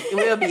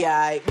 We'll be all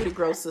right. We the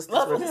gross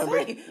sisters,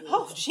 remember?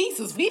 Oh,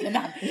 Jesus, we did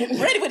not...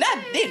 Brandy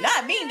did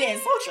not mean to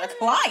insult your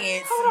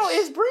clients. Hold on,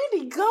 is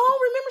Brandy gone?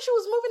 Remember she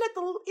was moving at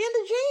the end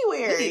of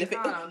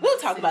January. We'll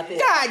talk about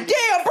this. God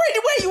damn, Brandy,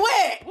 where you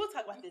at? We'll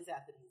talk about this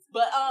after this.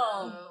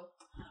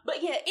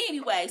 But yeah,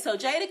 anyway, so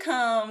Jada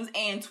comes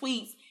and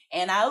tweets,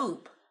 and I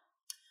oop.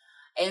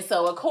 And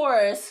so, of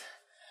course...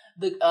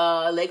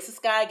 Alexis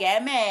Sky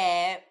got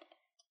mad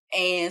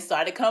and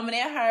started coming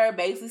at her,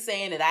 basically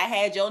saying that I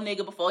had your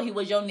nigga before he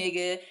was your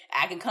nigga.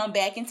 I can come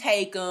back and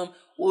take him.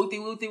 Whoopty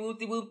whoopty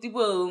whoopty whoopty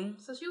woo.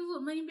 So she was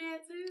with Money Bad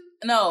too?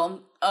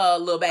 No,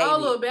 Lil Baby. Oh,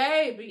 Lil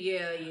Baby,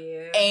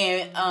 yeah.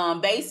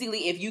 And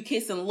basically, if you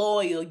kissing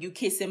Loyal, you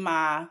kissing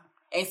my.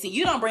 And see,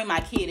 you don't bring my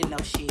kid in no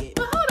shit.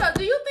 But hold up,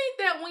 do you think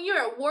that when you're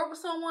at war with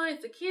someone,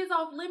 is the kids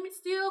off limits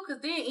still?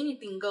 Because then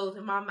anything goes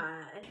in my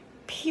mind.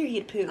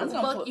 Period. I'm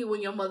fuck you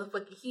and your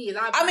motherfucking kids.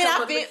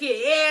 I feel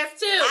kid ass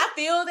too. I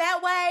feel that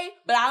way,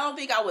 but I don't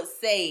think I would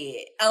say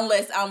it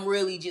unless I'm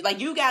really just like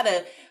you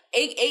gotta.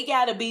 It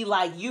gotta be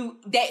like you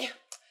that.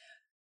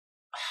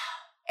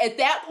 At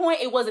that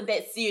point, it wasn't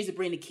that serious to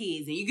bring the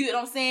kids in. You get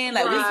what I'm saying?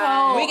 Like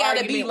we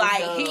gotta be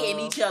like hitting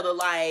each other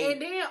like. And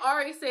then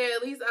Ari said,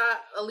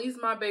 at least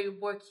my baby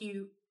boy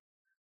cute.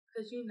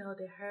 Cause you know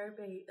that her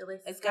baby,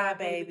 Alexis Sky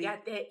baby,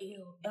 got that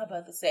ill. I'm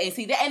about to say,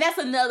 see that, and that's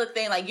another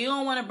thing. Like you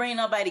don't want to bring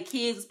nobody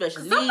kids,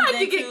 especially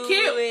somebody get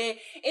killed.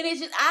 And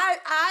it's just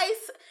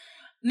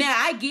now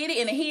I get it.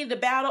 In the heat of the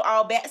battle,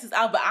 all bats is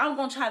out, but I'm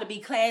gonna try to be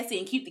classy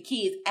and keep the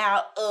kids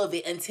out of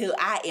it until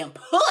I am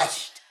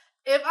pushed.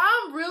 If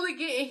I'm really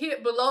getting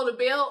hit below the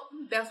belt,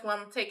 that's when I'm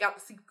gonna take out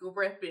the secret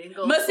weapon and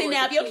go. But see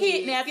now, if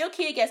your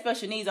kid got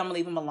special needs, I'm gonna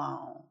leave him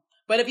alone.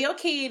 But if your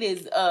kid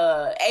is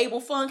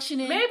able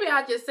functioning... Maybe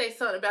I'll just say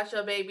something about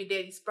your baby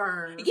daddy's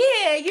sperm.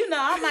 Yeah,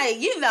 I'm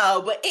like,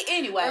 but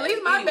anyway. At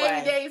least my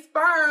baby daddy's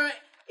sperm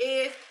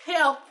is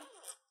health.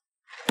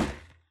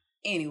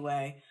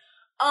 Anyway.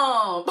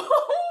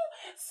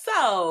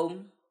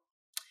 So,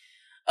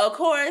 of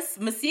course,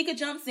 Masika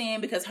jumps in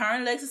because her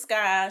and Alexis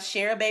Sky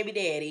share a baby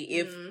daddy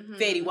if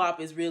Fetty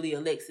Wap is really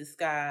Alexis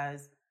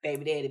Sky's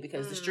baby daddy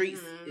because the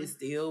streets is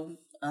still...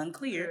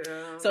 unclear.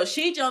 Yeah. So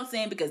she jumps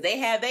in because they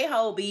have their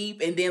whole beef,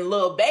 and then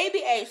Lil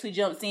Baby actually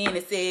jumps in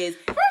and says,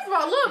 first of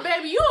all, Lil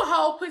Baby, you a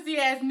whole pussy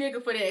ass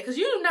nigga for that, because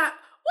you do not,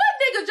 what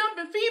nigga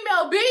jumping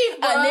female beef,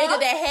 bro? A nigga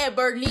that had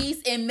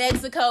Bernice in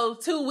Mexico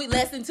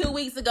less than 2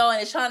 weeks ago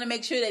and is trying to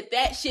make sure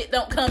that shit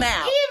don't come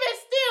out. Even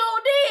still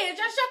did.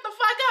 Just shut the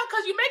fuck up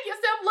because you make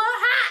yourself look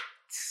hot.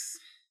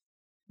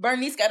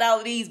 Bernice got all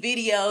of these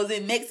videos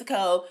in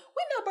Mexico.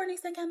 We know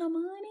Bernice ain't got no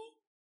money.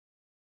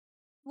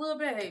 Lil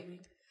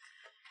Baby.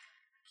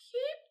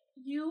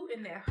 Keep you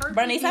in that hurt.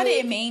 Bernice, I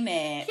didn't mean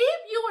that.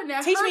 Keep you in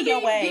that Teach me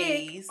your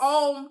ways.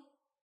 On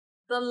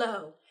the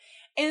low.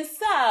 And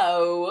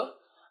so,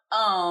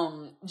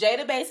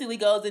 Jada basically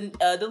goes and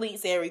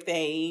deletes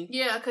everything.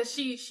 Yeah, because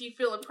she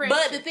feeling pressure.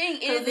 But the thing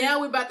is,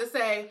 now we're about to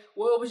say,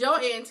 what was your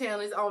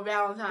antennas on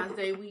Valentine's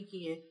Day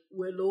weekend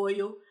with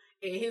Loyal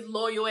and his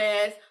loyal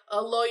ass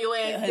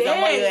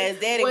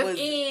daddy was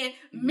in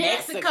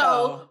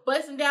Mexico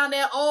busting down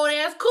that old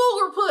ass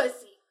cougar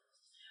pussy.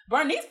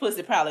 Bernice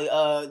pussy probably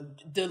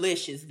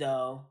delicious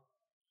though.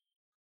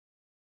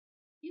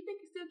 You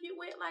think you still get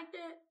wet like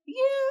that?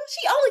 Yeah,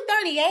 she only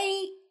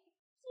 38.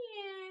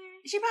 Yeah.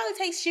 She probably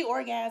takes shit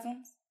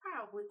orgasms.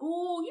 Probably.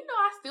 Ooh, you know,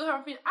 I still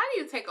haven't finished. I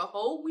need to take a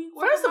whole week.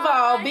 First of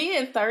all,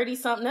 being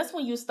 30-something, that's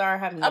when you start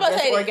having the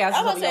best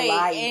orgasms of your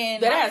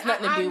life. That has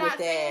nothing to do with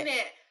that.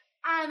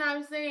 I'm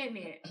not saying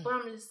that, but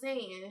I'm just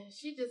saying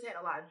she just had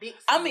a lot of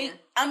dicks. I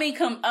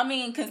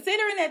mean,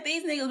 considering that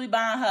these niggas be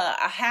buying her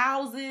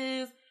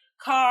houses,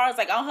 cars,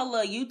 like on her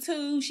little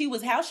YouTube. She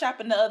was house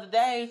shopping the other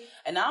day,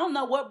 and I don't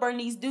know what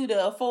Bernice do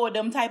to afford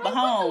them type of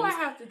homes. What do I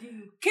have to do?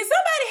 Can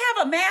somebody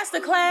have a master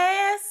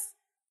class?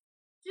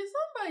 Can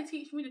somebody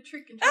teach me the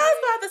trick and treat? I was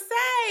about to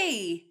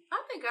say.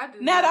 I think I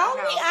do. Now the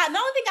only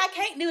thing I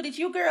can't do that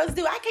you girls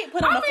do, I can't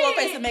put on the floor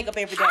face and makeup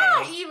every day.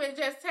 I'll even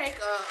just take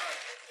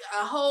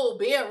a whole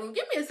bedroom.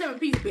 Give me a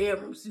 7-piece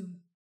bedroom suit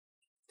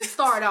to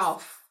start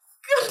off.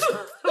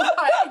 Like,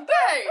 dang.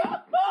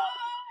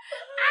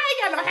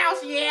 I ain't got no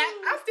house yet.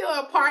 I'm still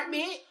an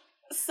apartment.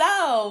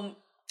 So,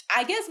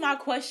 I guess my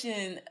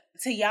question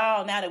to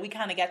y'all now that we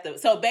kind of got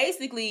so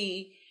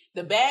basically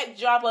the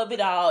backdrop of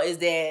it all is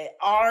that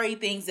Ari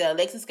thinks that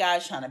Alexis Scott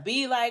is trying to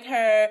be like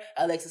her.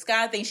 Alexis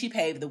Scott thinks she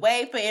paved the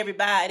way for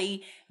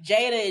everybody.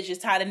 Jada is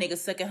just tired of bitches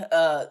sucking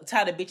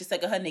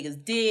her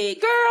niggas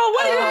dick. Girl,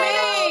 what do you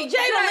mean?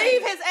 Jada,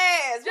 leave his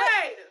ass.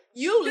 Jada.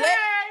 You let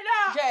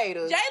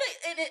Jada,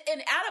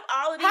 and out of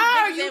all of these,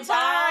 how are you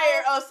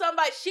tired of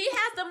somebody? She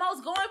has the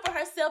most going for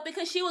herself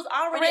because she was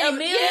already a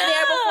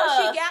millionaire before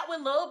she got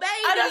with Lil Baby.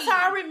 That's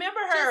how I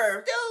remember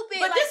her. Just stupid,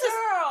 but like,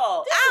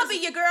 girl. I'll be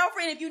your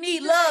girlfriend if you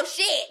need love.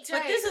 Shit.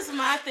 But this is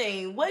my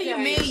thing. What do you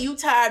mean you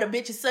tired of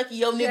bitches sucking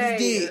your niggas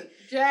dick?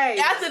 Jada.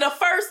 After the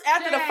first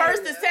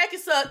and second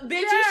suck,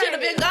 bitch, you should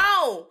have been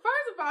gone.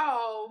 First of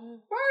all,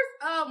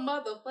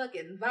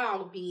 motherfucking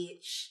all,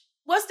 bitch.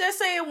 What's that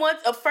saying? Once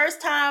a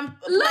first time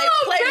Lil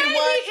Baby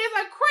once is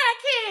a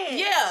crackhead.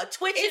 Yeah,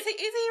 twitching. Is he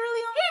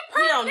really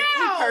on?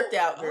 He perked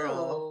out,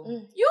 girl.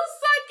 You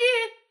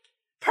sucking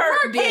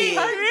perk dick.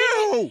 Have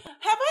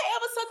I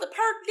ever sucked a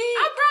perk dick?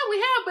 I probably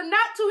have, but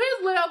not to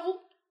his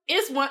level.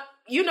 It's one.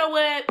 You know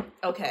what?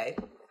 Okay.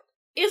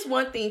 It's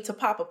one thing to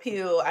pop a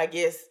pill, I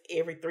guess,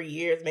 every 3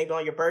 years, maybe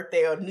on your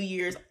birthday or New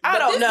Year's. I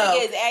don't know.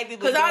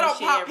 Because I don't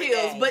pop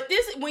pills. But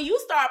when you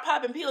start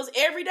popping pills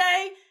every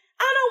day,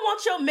 I don't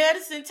want your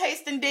medicine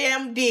tasting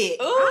damn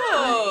dick. Ooh.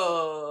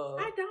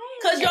 I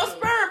don't. Because your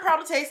sperm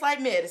probably tastes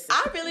like medicine.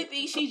 I really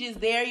think she's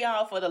just there,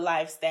 y'all, for the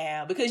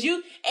lifestyle. Because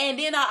and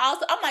then I'm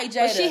like,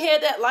 Jada. But she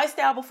had that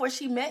lifestyle before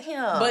she met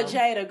him. But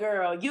Jada,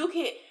 girl, you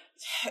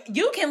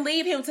can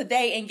leave him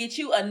today and get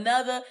you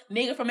another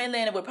nigga from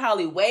Atlanta with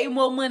probably way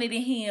more money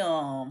than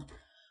him.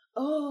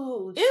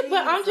 Oh,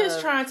 but I'm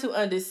just trying to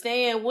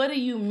understand. What do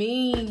you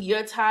mean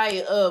you're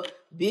tired of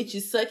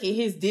bitches sucking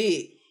his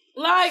dick?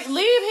 Like,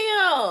 leave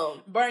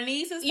him.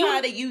 Bernice is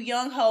tired of you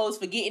young hoes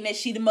forgetting that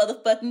she the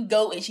motherfucking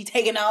goat and she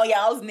taking all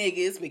y'all's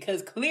niggas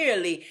because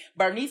clearly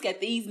Bernice got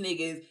these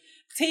niggas.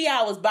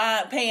 T.I. was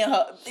paying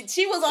her.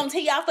 She was on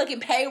T.I.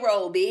 fucking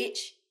payroll, bitch.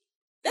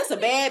 That's a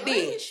bad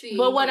bitch.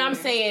 But what I'm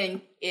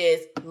saying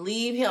is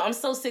leave him. I'm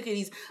so sick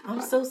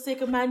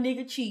of my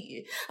nigga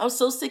cheating. I'm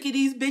so sick of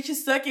these bitches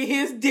sucking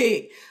his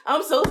dick.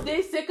 I'm so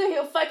sick of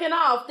him fucking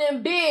off.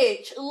 Then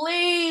bitch,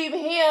 leave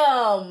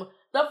him.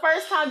 The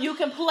first time you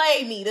can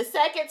play me. The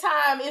second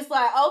time it's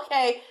like,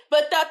 okay.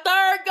 But the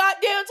third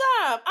goddamn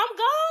time, I'm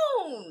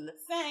gone.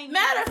 Same.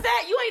 Matter of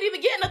fact, you ain't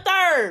even getting a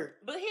third.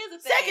 But here's the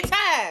thing. Second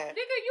time. Nigga,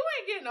 you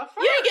ain't getting a first.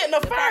 You ain't getting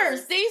a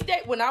first. These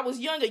days, when I was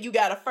younger, you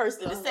got a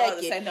first and a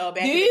second. These days, first,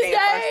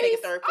 second,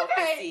 third, fourth,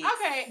 okay.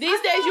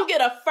 These days, you get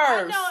a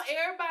first. I know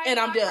everybody and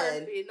I'm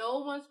done. Perfect. No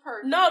one's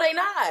perfect. No, they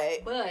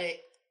not. But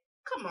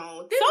come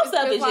on. Some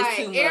stuff is just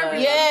too much.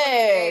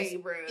 Yes.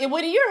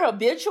 When you're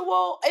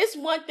habitual, it's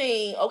one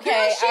thing.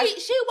 Okay. Girl,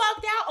 she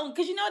walked out on,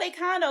 because you know they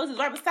condos is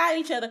right beside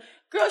each other.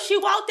 Girl, she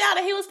walked out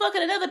and he was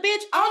fucking another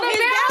bitch on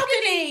his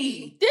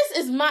balcony.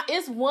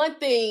 It's one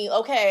thing.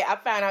 Okay, I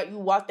found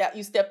out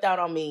you stepped out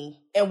on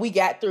me and we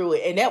got through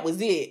it and that was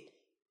it.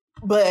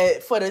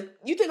 But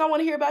you think I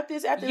want to hear about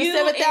this after the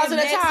 7,000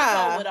 a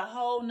time? With a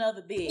whole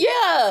nother bitch.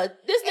 Yeah.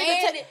 This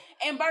nigga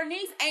and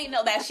Bernice ain't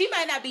know that. She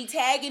might not be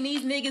tagging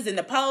these niggas in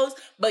the post,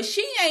 but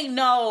she ain't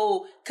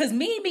know. Cause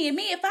me,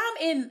 if I'm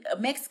in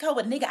Mexico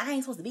with a nigga I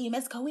ain't supposed to be in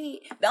Mexico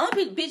with, the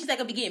only bitches that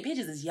gonna be getting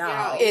pictures is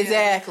y'all.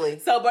 Exactly.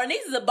 So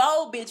Bernice is a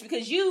bold bitch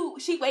because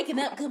she waking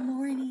up, good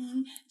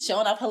morning,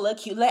 showing off her little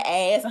cute little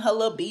ass and her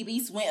little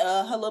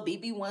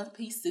BB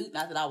one-piece suit.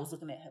 Not that I was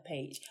looking at her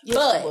page. Yes,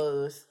 but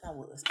I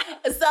was.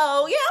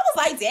 So yeah, I was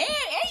like, damn, and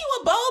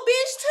you a bold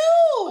bitch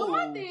too. Well,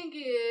 my thing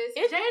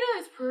is,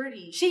 Jada is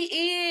pretty. She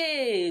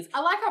is. I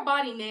like her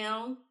body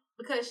now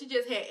because she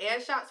just had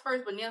ass shots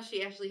first, but now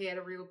she actually had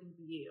a real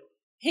BBL.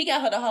 He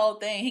got her the whole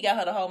thing. He got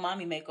her the whole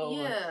mommy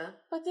makeover. Yeah.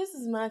 But this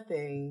is my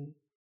thing.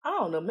 I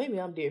don't know. Maybe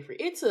I'm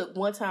different. It took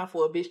one time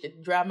for a bitch to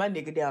drive my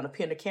nigga down to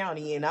Pender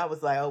County, and I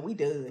was like, "Oh, we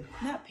done."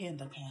 Not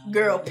Pender County.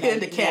 Girl,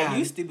 Pender County.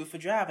 You stupid for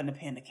driving to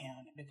Pender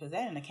County because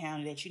that ain't the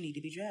county that you need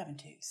to be driving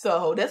to.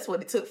 So that's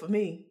what it took for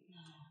me.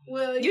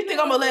 Well, you think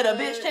I'm gonna let a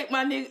bitch take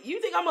my nigga? You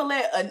think I'm gonna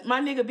let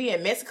my nigga be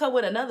in Mexico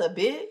with another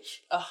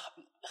bitch?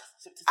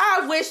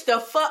 I wish the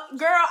fuck,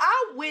 girl.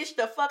 I wish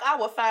the fuck I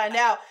would find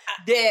out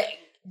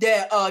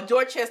that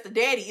Dorchester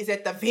Daddy is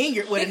at the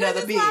vineyard with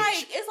another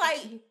bitch. It's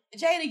like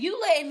Jada, you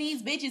letting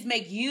these bitches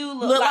make you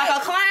look like a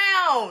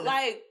clown.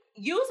 Like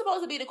you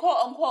supposed to be the quote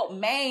unquote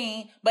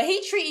main, but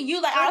he treating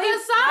you like on the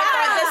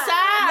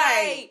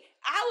side. Like,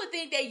 I would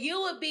think that you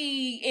would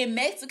be in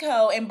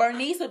Mexico and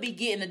Bernice would be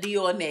getting a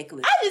Dior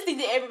necklace. I just think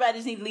that everybody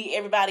just needs to leave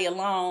everybody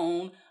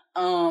alone.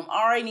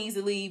 Ari needs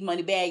to leave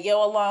Moneybag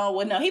Yo alone.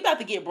 Well, no, he about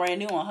to get brand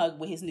new on her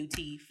with his new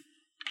teeth.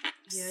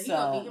 Yeah,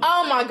 so.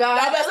 Oh my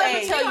God!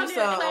 Let me tell you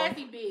something. Let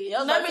me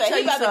tell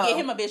you something. Get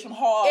him a bitch from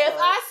Harvard. If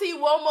I see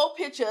one more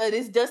picture of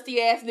this dusty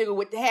ass nigga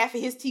with half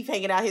of his teeth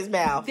hanging out his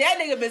mouth, that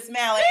nigga been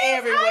smiling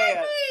everywhere.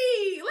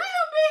 Happy. Let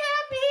him be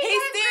happy.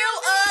 He's still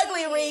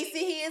ugly, Reese.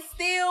 He is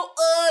still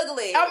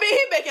ugly. I mean,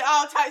 he making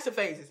all types of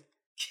faces.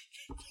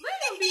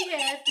 Let him be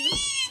happy.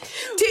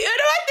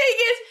 My thing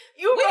is,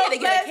 we had to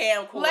get a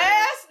camcorder.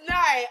 Last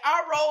night,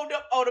 I rolled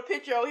up on a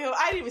picture of him.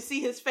 I didn't even see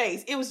his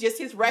face. It was just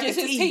his ragged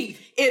teeth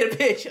in the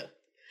picture.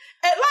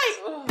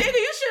 And nigga,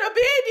 you should have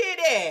been did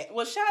that.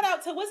 Well, shout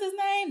out to, what's his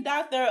name?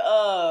 Dr.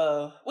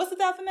 What's the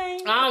doctor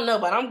name? I don't know,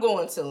 but I'm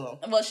going to him.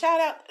 Well,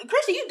 shout out.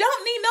 Christian, you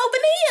don't need no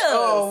veneers.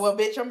 Oh, well,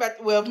 bitch,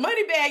 if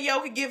Moneybag Yo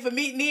could get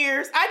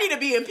veneers, I need to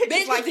be in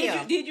pictures like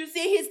him. Did you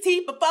see his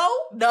teeth before?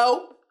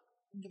 No.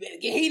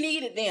 He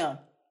needed them.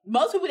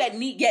 Most people that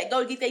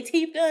go get their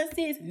teeth done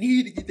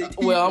need to get their teeth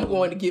done. Well, I'm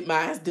going to get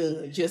mine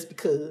done just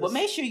because. Well,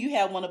 make sure you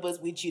have one of us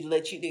with you to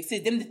let you. See,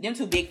 them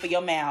too big for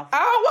your mouth. I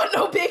don't want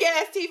no big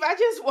ass teeth. I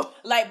just want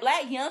like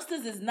black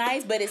youngsters is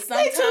nice, but it's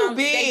sometimes too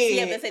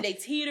big. They say they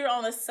teeter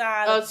on the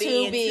side of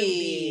being too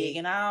big,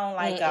 and I don't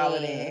like all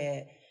of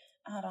that.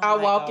 I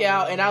walk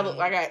out and I look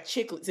like I got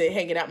chiclets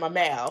hanging out my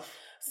mouth.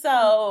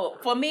 So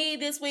for me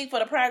this week for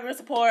the progress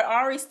report,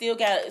 Ari still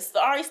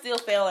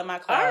fell in my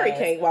class. Ari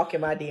can't walk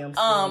in my damn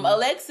school.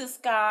 Alexis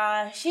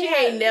Sky, she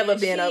ain't never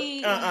been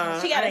she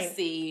got a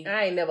C.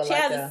 I ain't never. She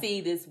has a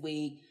C this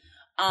week.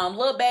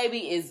 Lil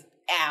Baby is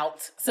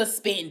out,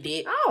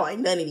 suspended. Oh,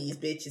 ain't none of these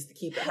bitches to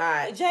keep it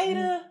hot.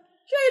 Jada,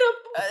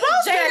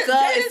 back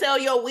up and sell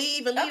your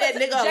weave and leave that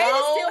nigga alone.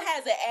 Jada still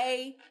has an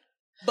A.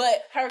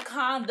 But her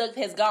conduct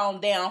has gone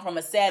down from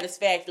a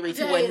satisfactory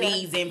to a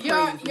needs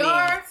improvement.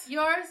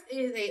 Yours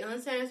is a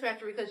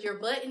unsatisfactory because you're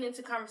butting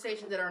into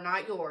conversations that are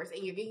not yours,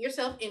 and you're getting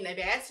yourself in a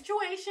bad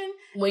situation.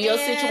 When your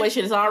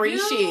situation is already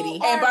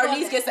shitty, and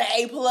Bernice gets an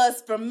A+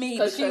 from me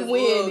because she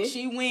winning. Look,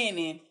 she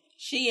winning.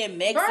 She in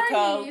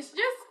Mexico. Bernice, can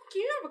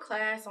you have a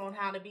class on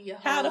how to be a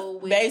hoe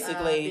with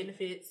basically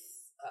benefits?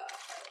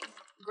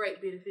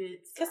 Great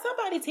benefits. Can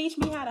somebody teach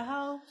me how to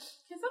hoe?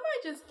 Can somebody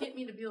just get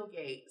me to Bill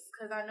Gates?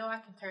 Because I know I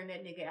can turn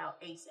that nigga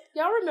out ASAP.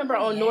 Y'all remember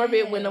on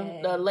Norbit when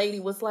the lady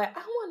was like, I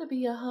want to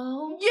be a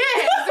hoe?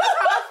 Yes, that's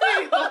how I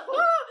feel.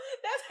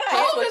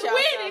 That's what y'all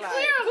winning, like.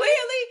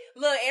 Clearly,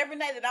 look, every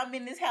night that I'm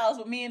in this house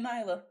with me and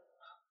Nyla,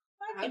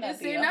 I'm just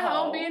sitting at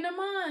home being a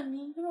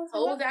mommy.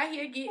 Hoes out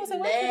here getting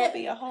that.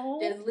 Be a hoe?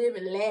 Just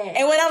living lavish.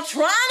 And when I'm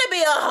trying to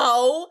be a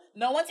hoe,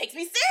 no one takes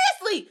me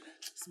seriously.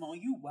 Small,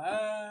 you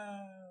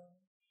wow.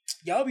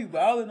 Y'all be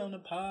wilding on the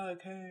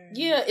podcast.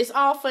 Yeah, it's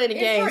all fun and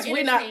games.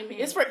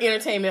 It's for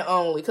entertainment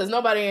only, because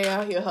nobody ain't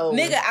out here hoeing.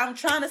 Nigga, I'm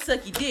trying to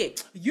suck your dick.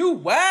 You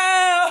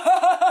wow.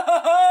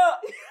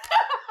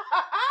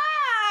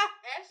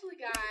 Ashley,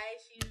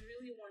 guys, she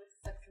really wants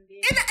to suck some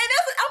dick. And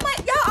that's, I'm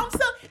like, y'all, I'm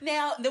so...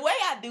 Now, the way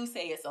I do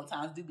say it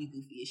sometimes do be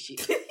goofy as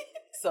shit.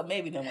 So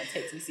maybe no one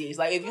takes me serious.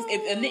 Like,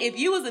 if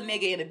you was a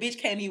nigga and a bitch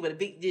came to you with a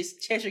big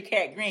just Cheshire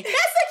Cat grin, can I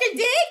suck your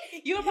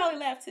dick? You would probably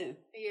laugh too.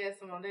 Yeah,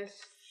 Simone, that's...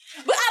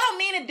 But I don't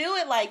mean to do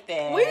it like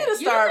that. We need to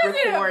start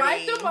recording. You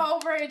invite them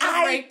over and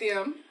just break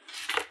them.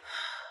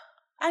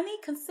 I need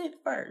consent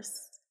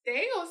first. They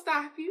ain't gonna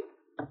stop you.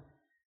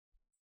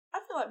 I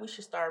feel like we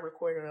should start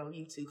recording on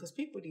YouTube because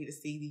people need to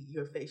see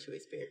your facial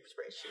expressions.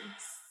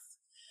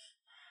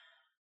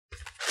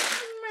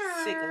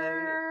 Sick of it.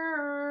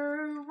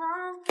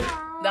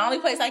 The only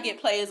place I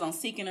get play is on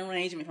Seeking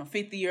Arrangement from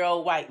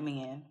 50-year-old white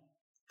men.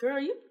 Girl,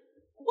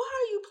 why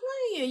are you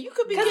playing? You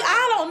could be. Because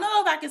I don't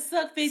know if I can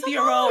suck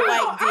 50-year-old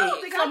white dick. I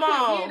don't think Come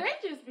on.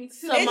 They just be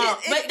too.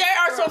 But there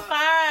are some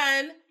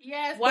fine.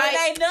 Yes, but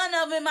ain't none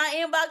of them in my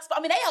inbox.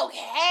 I mean, they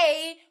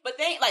okay, but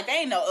they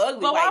ain't no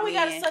ugly. But why we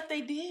gotta suck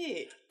they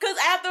dick? Because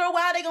after a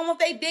while, they gonna want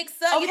their dick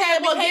sucked. Okay,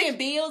 well, paying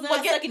bills and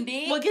not sucking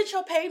dick. Well, get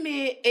your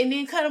payment and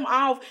then cut them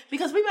off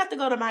because we about to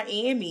go to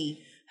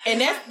Miami.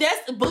 And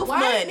that's booth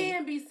money. White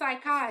men be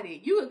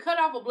psychotic. You could cut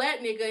off a black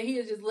nigga and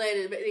he'll just let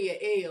it be an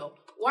L.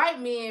 white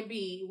men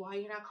be, why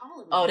you not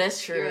calling me? Oh,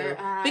 that's true.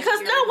 Because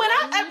mine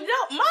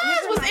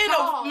was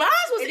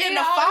in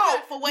the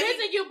fault for what.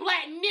 Listen, you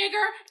black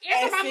nigger.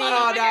 Mine was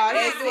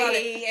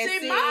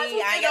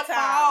in the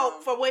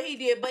fault for what he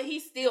did, but he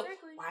still.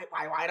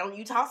 Why don't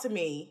you talk to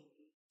me?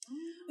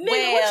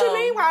 Nigga, what you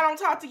mean? Why I don't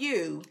talk to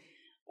you?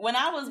 When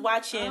I was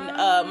watching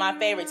my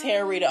favorite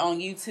tarot reader on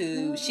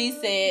YouTube, she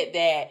said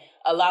that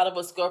a lot of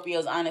us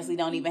Scorpios honestly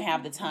don't even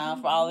have the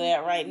time for all of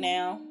that right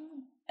now.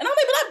 And I'm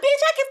like, bitch,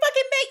 I can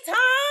fucking make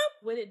time.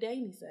 What did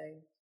Dani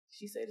say?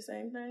 She say the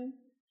same thing?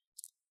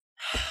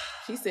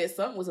 She said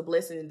something was a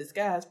blessing in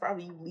disguise.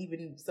 Probably you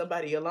leaving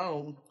somebody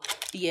alone.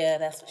 Yeah,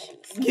 that's what she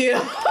said. Yeah.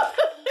 But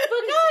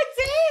god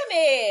damn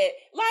it.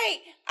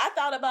 Like, I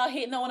thought about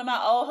hitting on one of my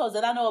old hoes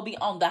that I know will be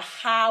on the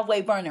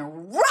highway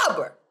burning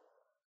rubber.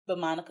 But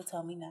Monica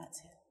told me not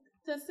to.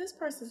 Does this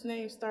person's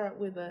name start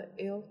with a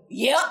L?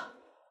 Yep.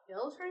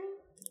 L train?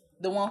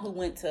 The one who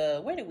went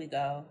to, where did we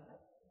go?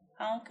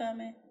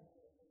 Homecoming?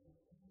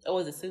 Or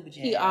was it Super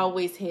Jam? He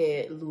always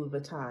had Louis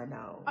Vuitton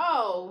on.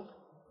 Oh.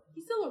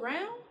 He's still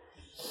around?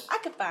 I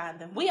could find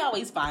them. We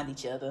always find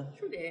each other.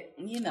 True that.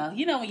 You know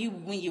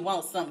when you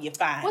want something, you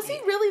find Was he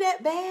really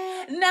that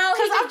bad? No,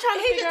 because I'm trying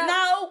to figure out.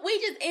 No, we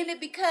just ended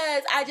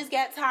because I just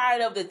got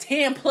tired of the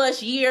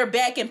 10+ year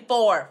back and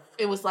forth.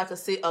 It was like a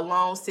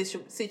long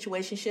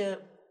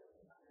situationship.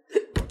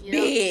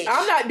 Bitch.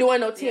 I'm not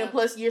doing no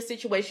 10+ year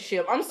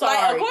situationship. I'm sorry.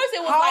 Like, of course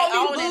it was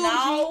on and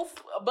off,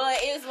 but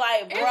it's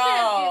like,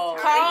 bro,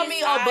 call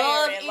me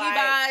above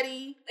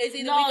anybody. It's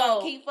either we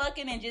gonna keep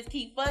fucking and just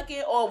keep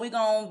fucking, or we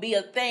gonna be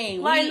a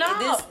thing. Like,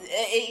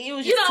 it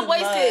was just you done too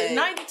wasted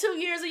much. 92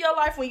 years of your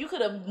life when you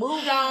could have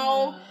moved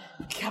on.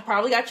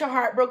 Probably got your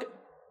heart broken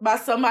by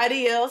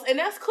somebody else, and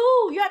that's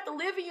cool. You have to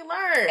live and you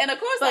learn. And of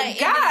course, but like,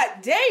 God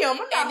damn, I'm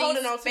not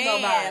holding on to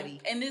nobody.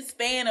 In this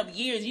span of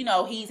years,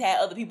 he's had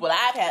other people,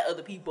 I've had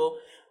other people,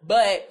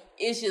 but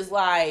it's just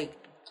like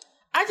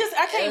I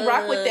can't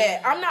rock with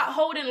that. I'm not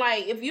holding,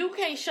 like, if you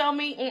can't show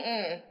me,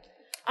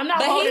 I'm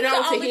not holding on to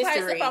history. But he's the only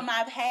person from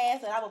my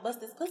past that I would bust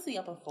this pussy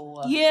up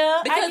for.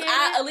 Yeah, because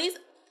at least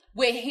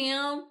with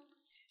him,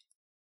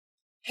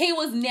 he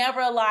was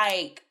never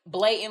like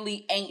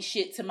blatantly ain't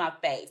shit to my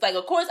face. Like,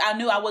 of course, I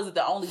knew I wasn't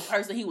the only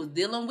person he was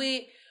dealing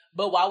with.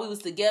 But while we was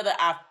together,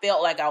 I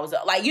felt like I was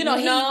like, he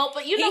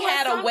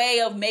had a way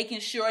of making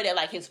sure that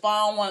like his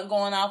phone wasn't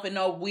going off and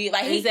no weird,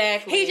 like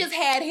exactly. He just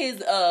had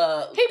his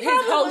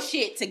whole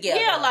shit together.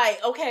 Yeah,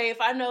 like, okay,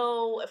 if I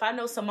know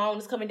Simone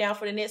is coming down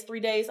for the next 3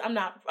 days, I'm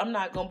not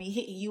gonna be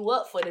hitting you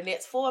up for the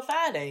next 4 or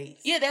 5 days.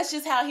 Yeah, that's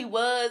just how he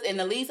was,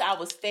 and at least I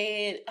was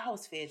fed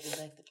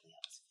delectably.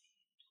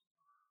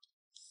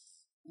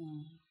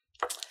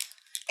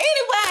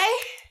 Anyway,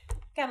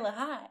 got a little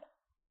hot.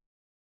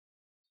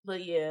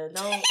 But yeah,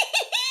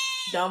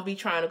 don't be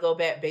trying to go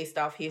back based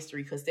off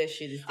history, because that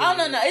shit is dead. Oh,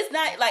 no, it's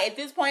not, like, at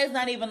this point, it's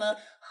not even I want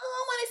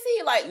to see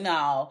it. Like,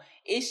 no,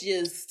 it's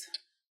just,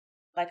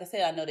 like I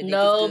said, I know the dick is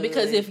good.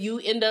 Because if you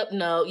end up,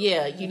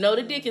 you know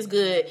the dick is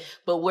good,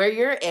 but where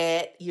you're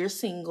at, you're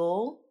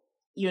single,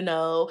 you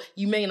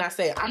may not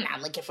say, I'm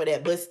not looking for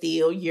that, but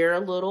still, you're a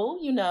little,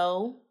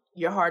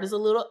 your heart is a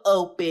little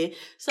open.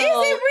 So, is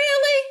it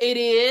really? It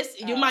is.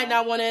 You might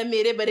not want to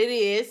admit it, but it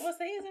is. Well,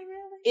 say, is it really?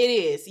 It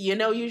is.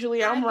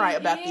 Usually I'm right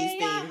about these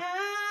things.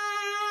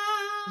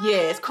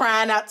 Yes,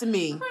 crying out to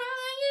me.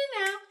 Crying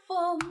out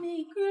for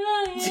me,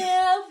 crying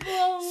out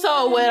for me.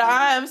 So what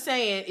I am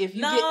saying, if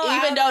you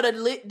even though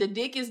the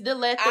dick is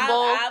delectable,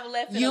 I've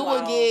left it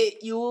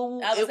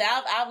alone.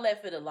 I've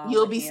left it alone.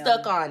 You'll be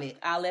stuck on it.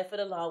 I left it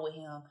alone with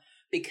him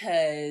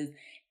because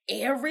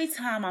every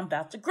time I'm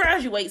about to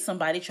graduate,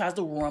 somebody tries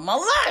to ruin my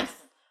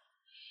life.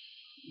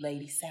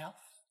 Lady South.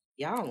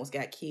 Y'all almost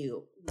got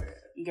killed.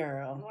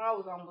 Girl. I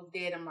was almost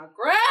dead in my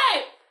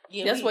grave.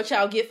 Yeah, that's what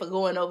y'all get for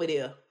going over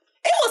there.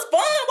 It was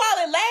fun while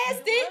it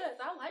lasted.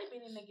 I like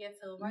being in the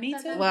ghetto. Me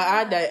too. Well,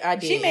 I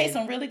did. She made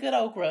some really good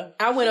okra.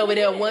 I went over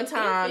there one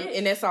time,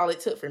 and that's all it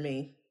took for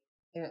me.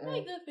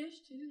 Make good fish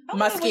too.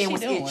 My skin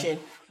was itching.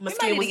 My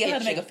skin was itching. Her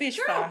to make a fish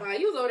fry.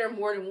 You was over there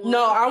more than once.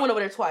 No, I went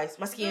over there twice.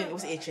 My skin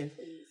was itching.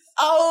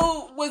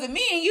 Oh, was it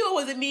me and you, or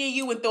was it me and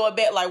you and throw it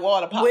back like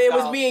water popped Well, it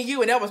was me and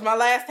you, and that was my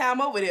last time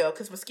over there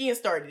because my skin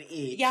started to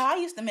itch. Yeah, I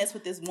used to mess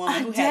with this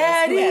woman who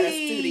had a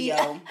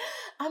studio.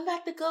 I'm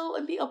about to go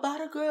and be a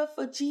bottle girl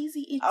for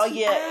Jeezy and Oh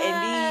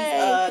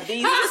yeah, and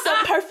these just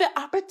a perfect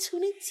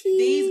opportunity.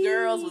 These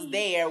girls was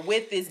there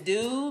with this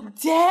dude,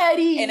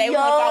 Daddy, and they were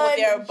on with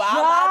their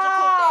biological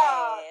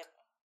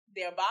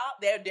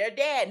dad. Their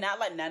dad, not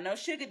no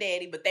sugar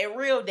daddy, but their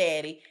real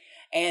daddy.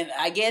 And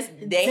I guess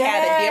they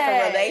had a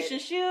different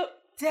relationship.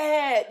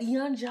 Dad,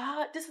 young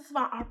John, this is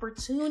my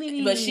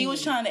opportunity. But she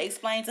was trying to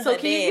explain to her daddy.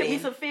 So can you give me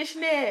some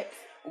fishnets?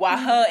 While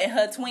her and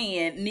her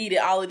twin needed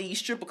all of these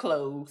stripper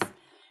clothes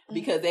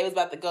because they was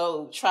about to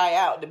go try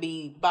out to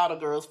be bottle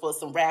girls for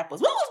some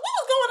rappers. What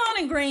was going on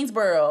in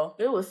Greensboro?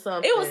 It was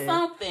something.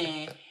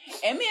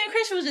 And me and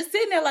Christian was just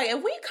sitting there like,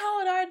 if we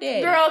called our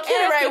daddy, girl,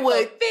 Kenny Ray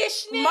would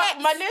fishnets.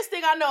 My next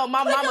thing I know,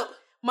 my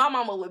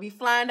mama would be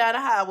flying down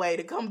the highway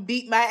to come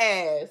beat my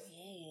ass.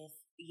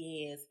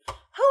 Yes.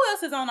 Who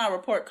else is on our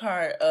report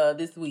card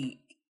this week?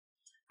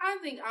 I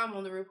think I'm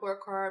on the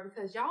report card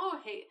because y'all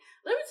hate.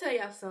 Let me tell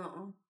y'all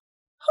something.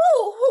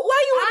 Who?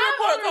 Why you on the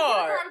report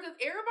card? Because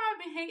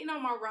everybody been hating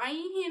on my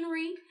Ryan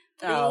Henry.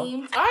 I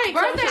ain't coming to I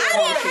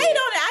didn't hate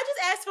on it. I just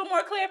asked for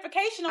more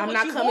clarification on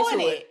what you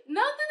wanted.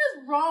 Nothing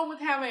is wrong with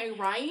having a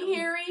Ryan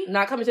Henry.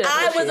 Not coming to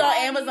that. I was on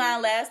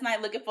Amazon last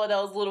night looking for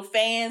those little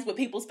fans with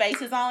people's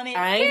faces on it.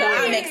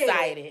 I'm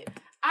excited.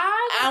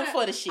 I'm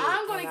for the shit.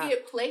 I'm gonna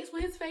get plates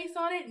with his face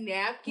on it,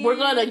 napkins. We're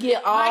gonna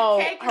get all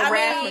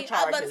harassment charges.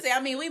 I was about to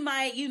say, we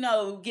might,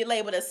 get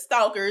labeled as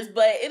stalkers,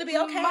 but it'll be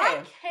okay.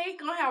 My cake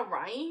gonna have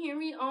Ryan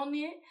Henry on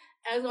it.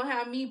 And it's gonna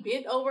have me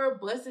bent over,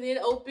 busting it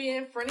open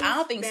in front of his I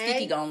don't think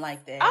Sticky gonna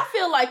like that. I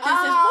feel like this is,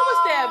 what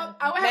was that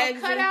I would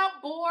magazine? have a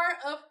cutout board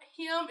of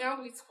him, and I'm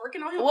gonna be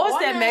twerking on him. What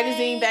was that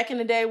magazine back in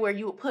the day where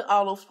you would put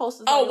all those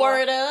posters on? Oh,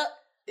 Word Up.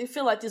 It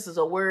feel like this is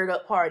a Word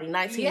Up party,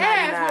 1999.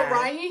 Yes, with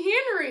Ryan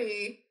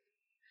Henry.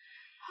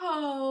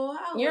 Oh,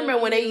 you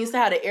remember when they used to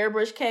have the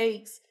airbrush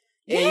cakes?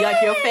 And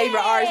like your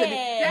favorite artist,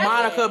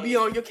 Monica, be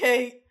on your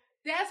cake?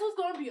 That's what's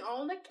gonna be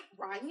on the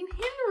Ryan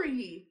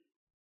Henry.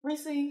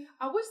 Reese,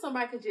 I wish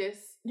somebody could just.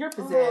 You're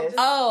possessed. Just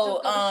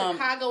go to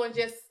Chicago and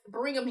just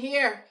bring him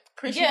here.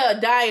 Christian,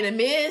 die in a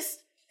mist.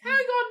 How you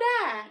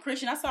gonna die?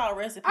 Christian, I saw a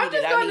recipe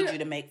that I need you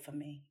to make for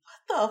me. What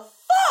the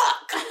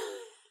fuck?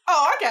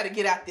 Oh, I gotta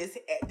get out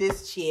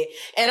this shit.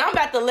 And I'm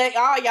about to let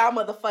all y'all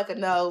motherfuckers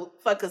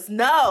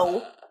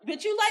know.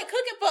 But you like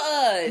cooking for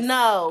us.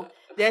 No.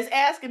 That's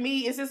asking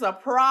me, is this a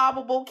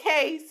probable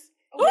case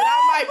that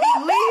I might be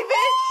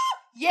leaving?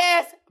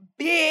 Yes,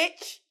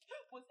 bitch.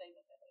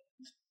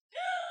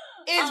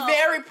 It's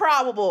very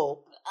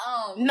probable.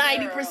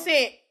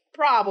 90%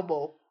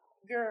 probable.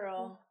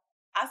 Girl,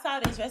 I saw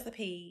this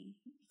recipe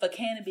for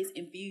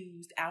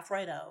cannabis-infused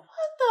Alfredo.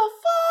 What the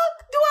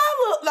fuck do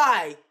I look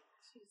like?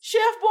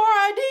 Chef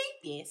Boyardee?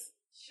 Yes.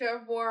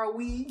 Chef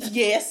Boyardee?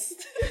 Yes.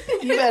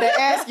 You better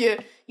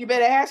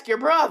ask your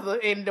brother,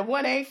 and the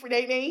one ain't here.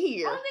 All they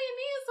need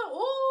is some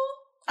oil.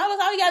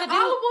 All you gotta do.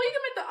 Olive oil. You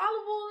can make the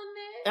olive oil in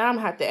there. I'm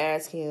gonna have to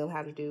ask him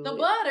how to do it. The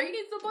butter. You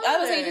need some butter. I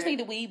would say you just need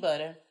the weed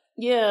butter.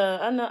 Yeah,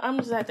 I know. I'm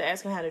just have to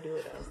ask him how to do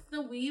it though.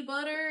 The weed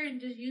butter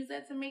and just use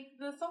that to make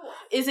the sauce.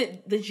 Is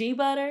it the G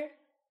butter?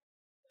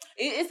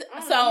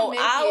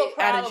 I would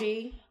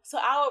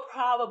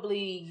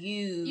probably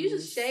use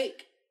a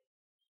shake.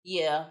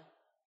 Yeah.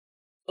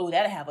 Oh,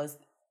 that'd have us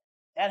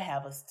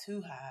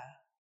too high.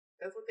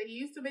 That's what they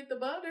use to make the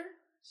butter.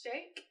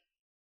 Shake.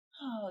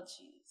 Oh,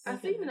 jeez. I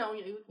seen it on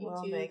YouTube.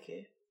 I'll make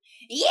it.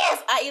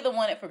 Yes, I either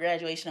want it for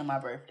graduation or my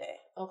birthday.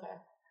 Okay.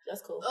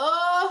 That's cool.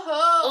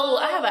 Oh,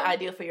 I have an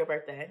idea for your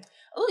birthday.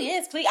 Oh,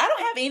 yes, please. I don't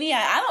have any.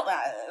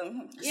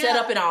 Set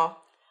up and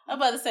all. I'm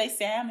about to say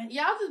salmon.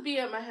 Y'all just be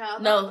at my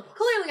house. No.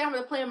 Clearly, I'm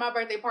going to plan my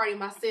birthday party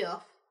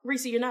myself.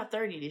 Reese, you're not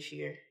 30 this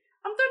year.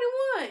 I'm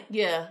 31.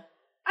 Yeah.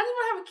 I just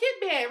want to have a kid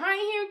bag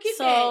right here.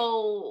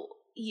 So,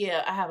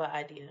 yeah, I have an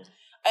idea.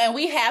 And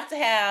we have to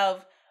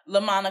have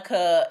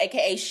LaMonica,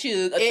 a.k.a.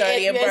 Suge, a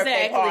 30th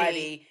birthday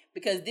party.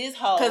 Because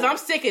I'm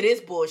sick of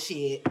this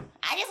bullshit.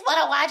 I just want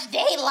to watch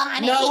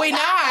Dateline. No, we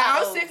not.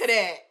 I'm sick of that.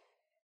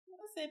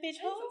 I said, bitch, I ate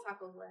some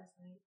tacos last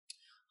night.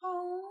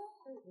 Oh.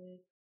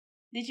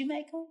 Did you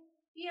make them?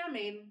 Yeah, I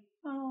made them.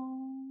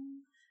 Oh.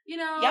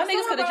 Y'all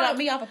niggas could have dropped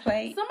me off a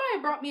plate.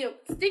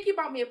 Sticky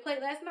brought me a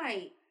plate last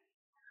night.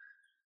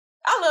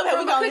 I love how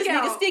we call this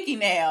nigga Sticky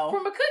now.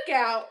 From a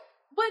cookout.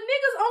 But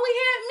niggas only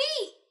had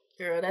meat.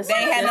 Girl, that's they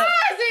had no.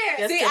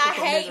 See, I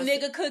hate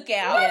nigga cookouts.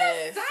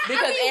 Yes.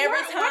 Because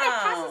every time, what a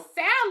pasta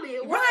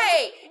salad?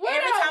 Right.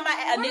 Every time a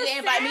nigga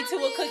invite me to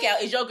a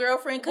cookout, is your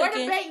girlfriend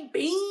cooking? What a baked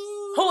beans?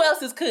 Who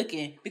else is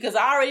cooking? Because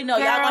I already know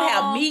y'all gonna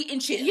have meat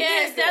and chicken.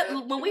 Yes,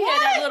 when we had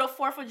that little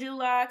 4th of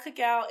July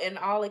cookout and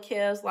all of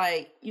Kev's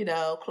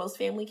close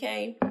family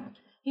came.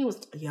 He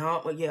was, yeah,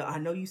 I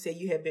know you said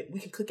you had been,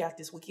 we can cook out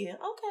this weekend.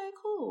 Okay,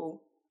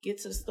 cool. Get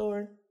to the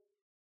store.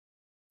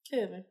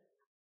 Kevin,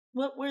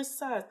 where's the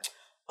size?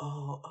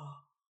 Well,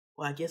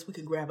 I guess we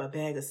can grab a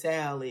bag of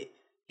salad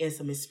and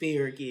some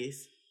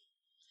asparagus.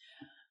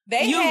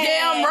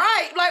 Damn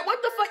right. Like,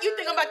 what the fuck you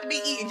think I'm about to be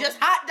eating? Just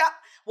hot dog?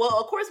 Well,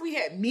 of course we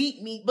had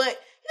meat, but we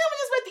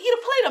just about to eat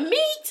a plate of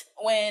meat.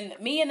 When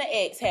me and the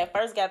ex had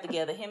first got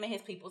together, him and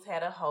his peoples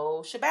had a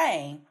whole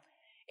shebang.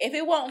 If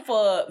it wasn't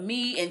for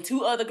me and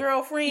 2 other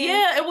girlfriends,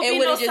 it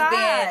would have just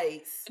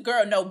been,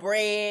 girl, no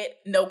bread,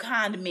 no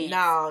condiments.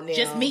 No,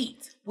 just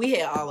meat. We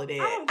had all of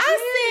that.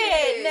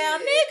 I said, now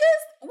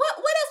niggas, what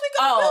else we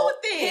gonna do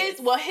with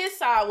this? His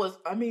side was,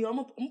 I'm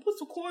gonna put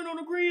some corn on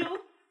the grill.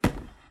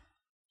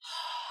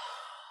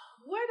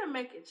 Where the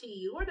mac and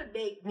cheese? Where the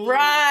baked beans?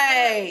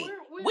 Right.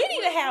 We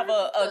need to have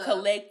a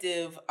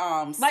collective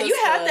like you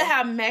have to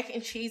have mac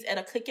and cheese at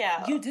a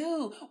cookout. You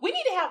do. We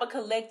need to have a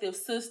collective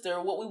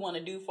sister what we want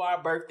to do for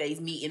our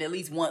birthdays meeting at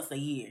least once a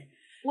year.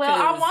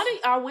 Well,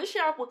 I wish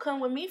y'all would come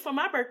with me for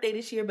my birthday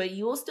this year, but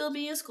you will still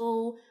be in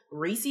school.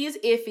 Reese is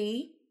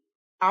iffy.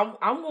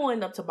 I'm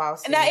going up to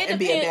Boston now, and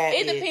be a bad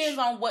bitch. It depends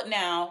on what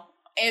now.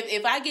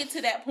 If I get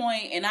to that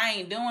point and I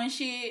ain't doing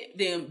shit,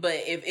 then but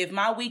if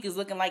my week is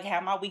looking like how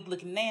my week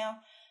looking now,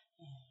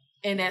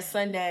 And that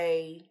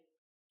Sunday,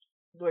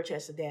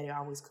 Dorchester's daddy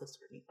always cooks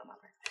for me for my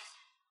birthday.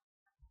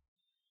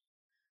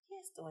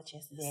 Yes,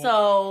 Dorchester's daddy.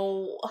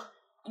 So,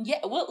 yeah,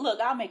 well, look,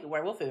 I'll make it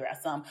work. We'll figure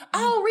out something.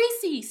 Oh,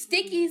 Reese,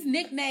 Sticky's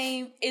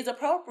nickname is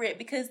appropriate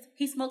because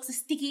he smokes a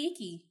sticky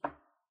icky.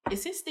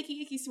 Is his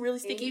sticky icky really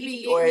sticky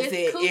icky, or is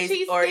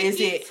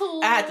it?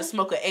 I had to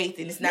smoke an eighth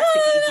and it's not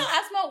sticky icky? No.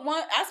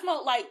 I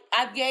smoked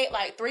I gave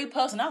like 3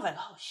 puffs and I was like,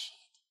 oh shit.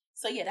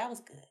 So yeah, that was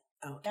good.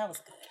 Oh, that was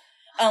good.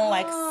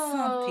 Unlike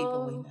some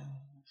people we know.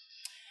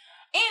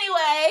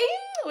 Anyway,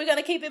 we're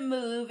gonna keep it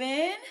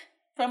moving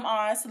from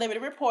our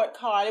celebrity report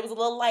card. It was a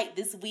little light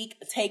this week,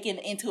 taking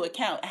into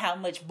account how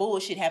much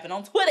bullshit happened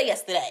on Twitter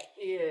yesterday.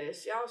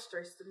 Yes, y'all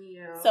stressed me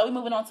out. So we're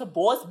moving on to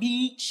Boss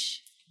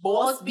Beach.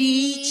 Boss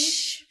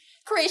Beach.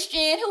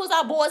 Christian, who was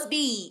our Boss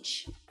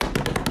Beach?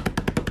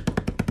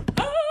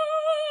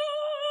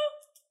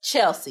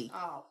 Chelsea.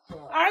 Oh,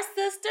 fuck. Our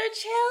sister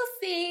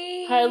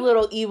Chelsea. Her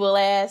little evil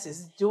ass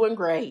is doing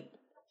great.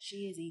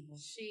 She is evil.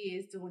 She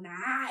is doing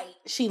alright.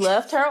 She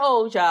left her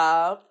old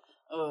job.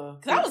 Cause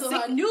I was sick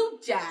of her new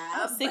job.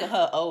 I was sick of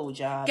her old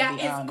job. Got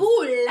in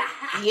school.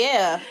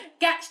 Yeah.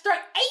 Got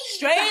straight A's.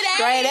 Straight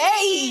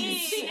A's.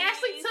 She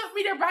actually took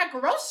me to buy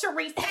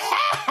groceries.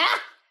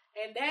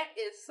 And that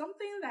is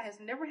something that has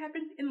never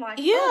happened in life.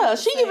 Yeah,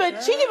 she even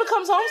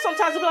comes home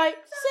sometimes and be like,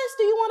 sis,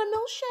 do you want a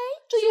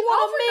milkshake? Do you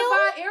want a meal? She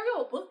offered to buy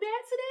Ariel a book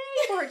bag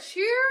today for a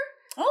cheer.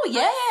 Oh,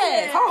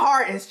 yes. Her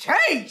heart has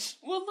changed.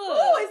 Well, look.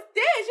 Oh, it's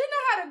dead. You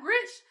know how the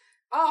Grinch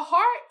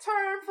heart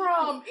turned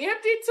from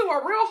empty to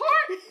a real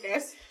heart?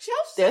 That's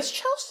Chelsea. That's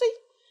Chelsea.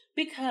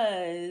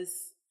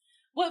 Because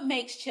what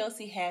makes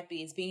Chelsea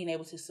happy is being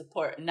able to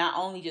support not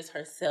only just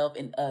herself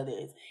and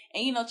others.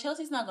 And, you know,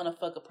 Chelsea's not going to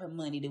fuck up her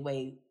money the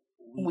way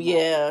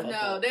yeah.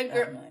 No, that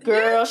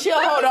girl, she'll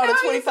hold on to $25. Oh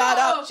my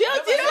God,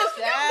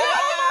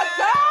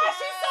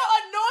 she's so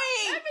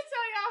annoying. Let me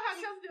tell y'all how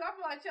Chelsea do. I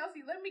feel like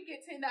Chelsea, let me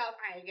get $10.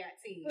 I ain't got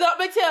 10. Let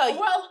me tell you.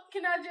 Well,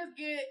 can I just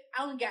get?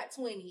 I only got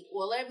 20.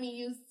 Well, let me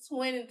use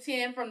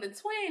 10 from the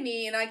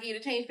 20, and I give you the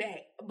change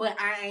back. But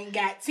I ain't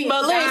got 10.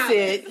 But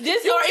listen,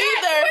 this you or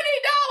either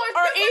 $20,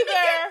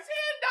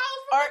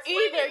 or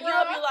either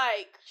you'll be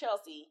like,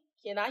 Chelsea,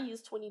 can I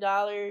use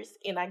 $20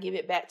 and I give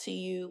it back to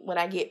you when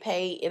I get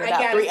paid in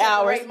about 3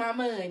 hours? My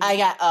money.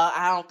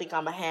 I don't think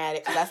I'm gonna have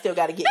it because I still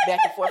got to get back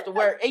and forth to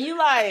work. And you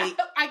like,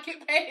 I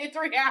get paid in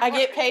 3 hours. I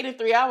get paid in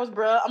 3 hours,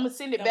 bro. I'm gonna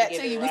send it back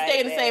to you. We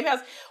stay in the same house.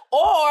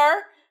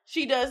 Or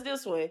she does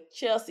this one,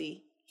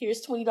 Chelsea.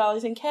 Here's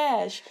 $20 in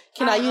cash.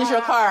 Can I use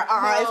your card?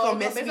 It's gonna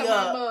mess me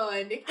up.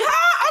 I'm giving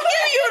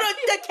you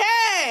the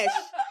cash.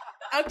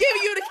 I'm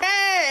giving you the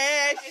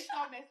cash. It's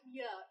gonna mess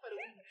me up for the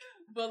week.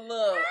 But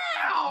look,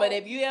 but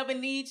if you ever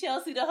need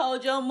Chelsea to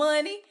hold your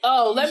money,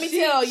 let me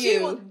tell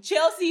you,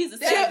 Chelsea's a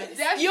savings.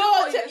 That's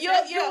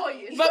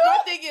joyous. But my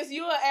thing is,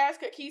 you will ask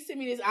her, can you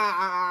send me this?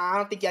 I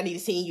don't think y'all need to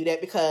send you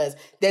that because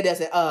that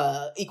doesn't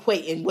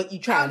equate in what you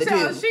trying to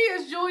do. She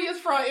is Julius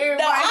from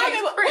everybody. No, I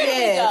remember,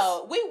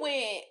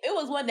 it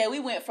was one day we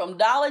went from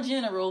Dollar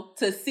General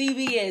to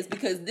CVS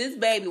because this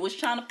baby was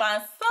trying to find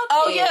something.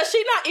 Oh yeah,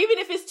 she not, even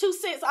if it's 2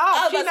 cents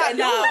off, she not doing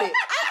it. And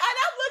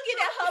I'm looking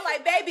at her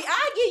like, baby,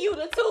 I'll give you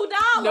the $2.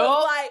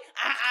 Nope. Like,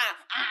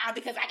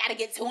 because I gotta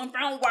get to and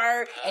from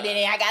work, and then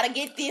I gotta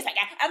get this.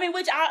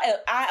 Which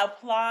I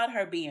applaud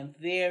her being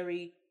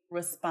very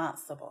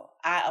responsible.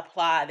 I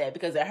applaud that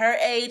because at her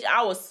age,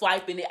 I was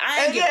swiping it.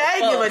 I ain't give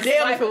a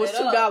damn if it was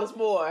 $2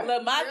 more.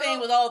 Look, my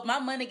thing was, if my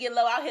money get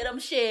low, I'll hit them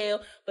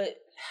shell. But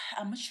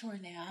I'm mature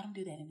now. I don't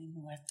do that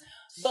anymore.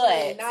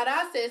 But not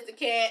I says the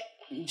cat.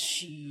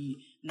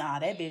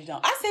 That bitch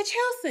don't. I said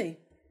Chelsea.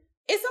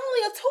 It's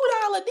only a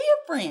 $2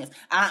 difference.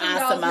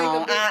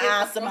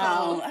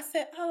 Simone. I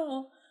said,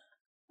 oh,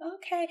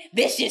 okay.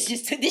 This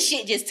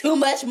shit just too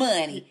much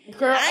money.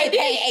 Girl, I ain't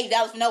paying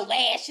 $8 for no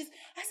lashes.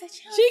 I said,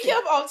 Chelsea. She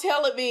kept on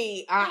telling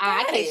me,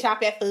 I can't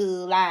shop at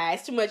Food Lion.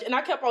 It's too much. And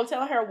I kept on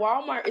telling her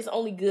Walmart is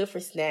only good for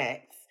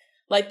snacks.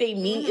 Like, they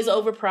meat is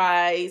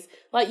overpriced.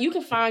 Like, you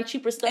can find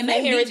cheaper stuff. And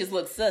that meat just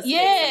looks suspect.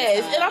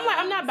 Yes. And I'm like,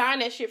 I'm not buying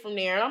that shit from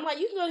there. And I'm like,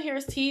 you can go to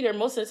Harris Teeter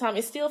most of the time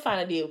and still find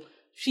a deal.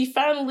 She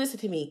finally listened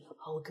to me.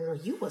 Oh, girl,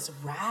 you was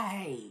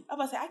right. I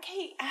was about to say, I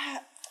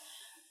can't.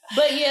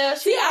 But yeah,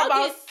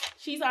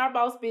 she's our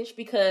boss bitch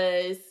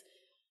because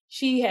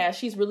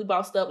she's really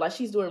bossed up. Like,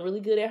 she's doing really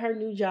good at her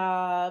new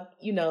job.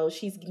 You know,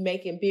 she's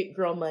making big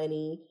girl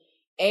money.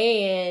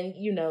 And,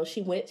 you know,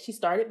 she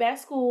started back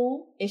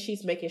school and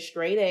she's making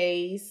straight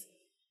A's.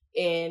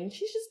 And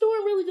she's just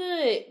doing really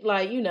good.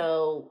 Like, you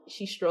know,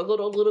 she struggled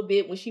a little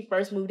bit when she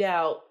first moved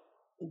out.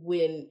 But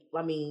it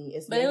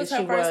was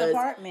her first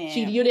apartment.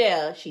 She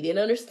didn't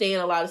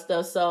understand a lot of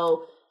stuff.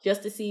 So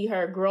just to see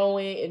her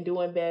growing and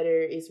doing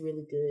better is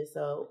really good.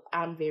 So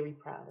I'm very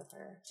proud of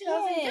her.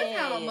 Chelsea, just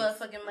have my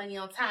motherfucking money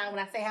on time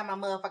when I say have my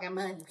motherfucking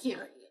money,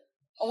 period.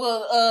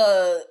 Well,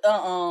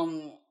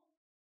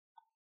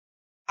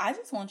 I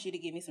just want you to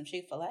give me some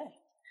Chick-fil-A.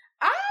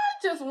 I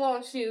just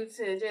want you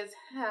to just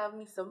have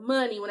me some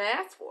money when I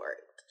ask for it.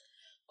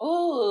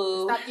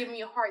 Ooh. Stop giving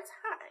me a hard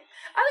time.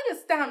 I think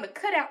it's time to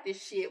cut out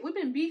this shit. We've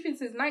been beefing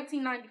since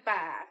 1995.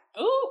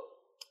 Ooh.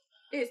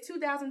 It's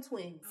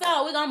 2020.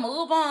 So we're gonna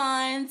move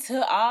on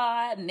to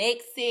our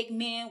next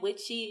segment,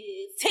 which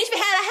is Teach Me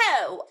How to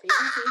Hoe. Teach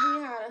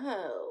me how to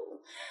hoe.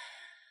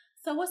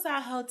 So what's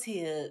our hoe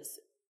tips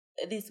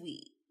this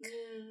week?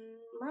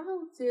 My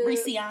whole tip.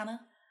 Riciana.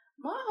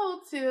 My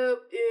whole tip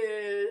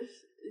is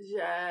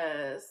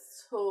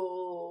just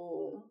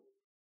to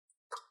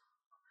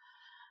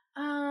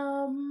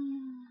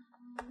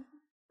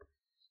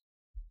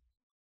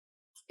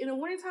in the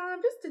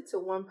wintertime, just stick to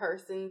one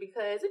person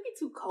because it'd be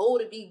too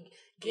cold to be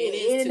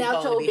getting in and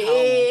out your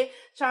bed,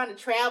 trying to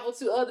travel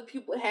to other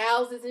people's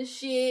houses and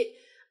shit.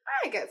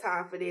 I ain't got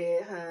time for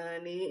that,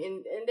 honey,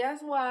 and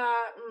that's why.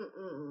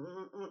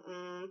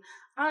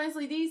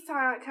 Honestly, these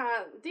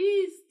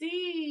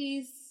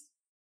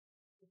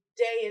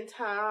day and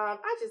time,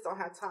 I just don't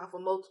have time for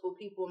multiple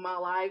people in my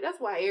life. That's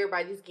why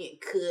everybody's getting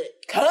cut.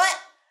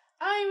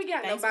 I ain't even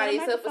got nobody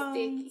except for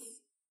Sticky.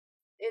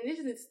 And this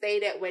just stay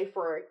that way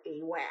for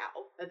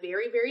a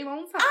very, very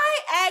long time.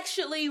 I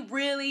actually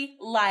really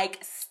like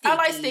Sticky. I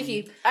like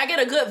Sticky. I get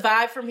a good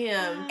vibe from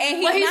him. And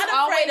he's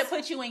not afraid to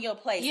put you in your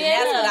place. Yeah,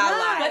 and that's what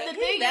I like. But the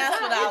thing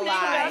that's what I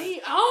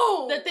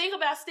like. The thing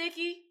about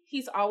Sticky,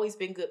 he's always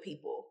been good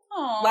people.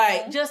 Aww.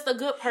 Like, just a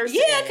good person.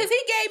 Yeah, because he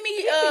gave me...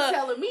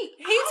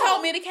 He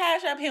told me to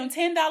cash up him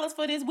 $10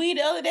 for this weed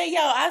the other day. Yo,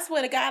 I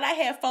swear to God, I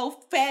had 4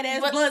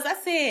 fat-ass blunts. I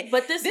said,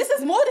 but this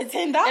is more than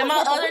 $10. And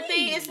my other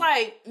thing, it's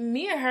like,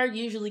 me and her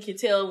usually can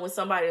tell when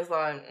somebody is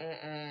like,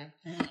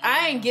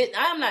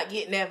 I'm not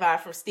getting that vibe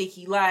from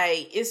Sticky.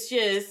 Like, it's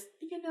just...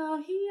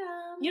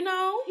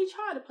 he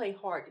tried to play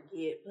hard to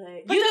get,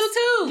 but you do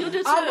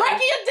too. I'm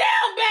breaking you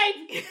down,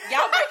 baby.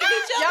 Y'all breaking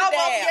each other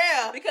down.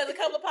 Yeah. Because a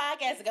couple of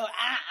podcasts ago,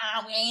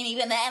 we ain't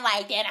even nothing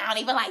like that. I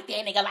don't even like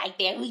that nigga like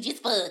that. We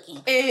just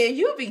fucking. And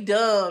you'd be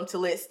dumb to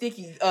let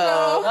Sticky. I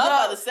was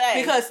about to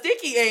say because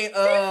Sticky ain't.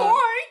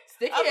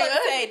 Sticky I was about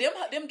to say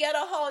them ghetto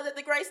hoes at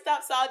the Great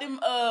Stop saw them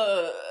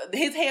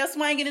his hair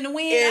swinging in the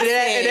wind.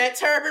 And that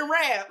turban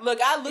wrap. Look,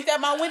 I looked out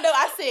my window.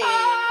 I said,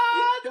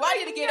 do I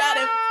need to get out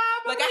and?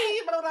 Look, I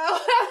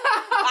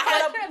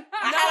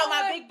had on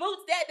my big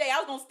boots that day. I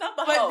was gonna stump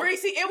a hoe. But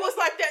Breezy, it was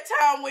like that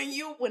time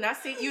when I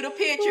sent you the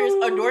pictures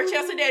of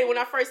Dorchester Daddy when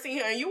I first seen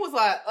her, and you was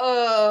like,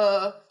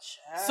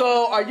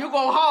 so are you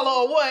gonna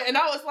holler or what? And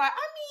I was like,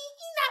 I mean,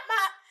 he not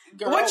my.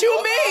 Girl, what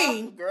you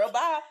mean? Girl,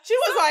 bye. She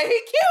was like, he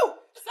cute.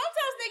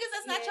 Sometimes niggas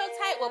that's not your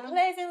type will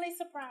pleasantly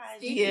surprise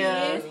you.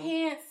 Yeah.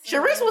 He is handsome.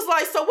 Sharice was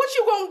like, so what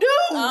you gonna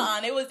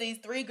do? It was these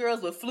 3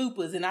 girls with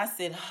floopers, and I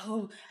said,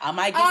 I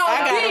might get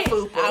I got a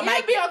flooper. I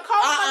might be a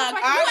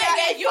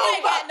cold you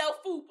ain't got no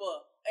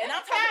fooper. And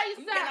I'm telling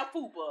you, got no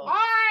fooper. All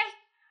right,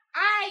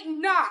 I ain't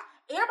not.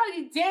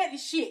 Everybody daddy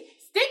shit.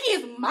 Sticky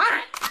is mine.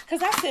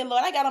 Cause I said,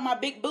 Lord, I got on my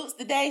big boots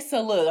today,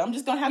 so look, I'm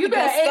just gonna have to go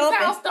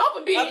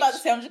stumping. Bitch. I'm about to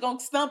say I'm just gonna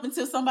stump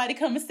until somebody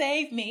come and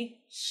save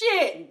me.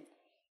 Shit.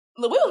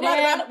 Look, we was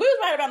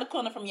right around the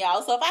corner from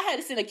y'all. So if I had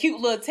to send a cute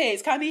little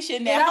text, Carnisha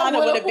and that Honda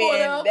would have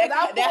been that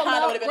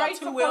Honda would have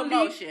been on 2-wheel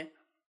motion.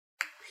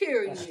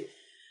 Period.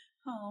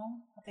 Oh,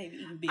 baby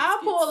eating biscuits. I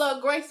pull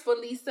up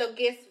gracefully, so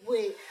guess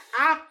what?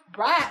 I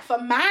ride for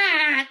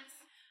mine.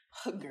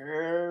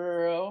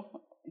 Girl.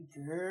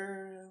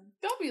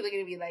 Don't be looking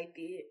at me like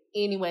that.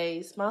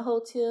 Anyways, my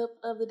whole tip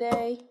of the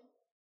day,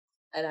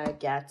 and I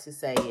got to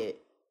say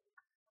it.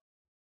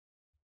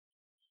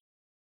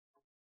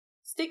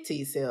 Stick to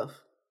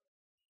yourself.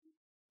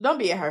 Don't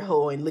be at her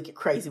hoe and looking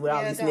crazy with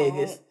all these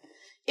niggas.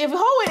 If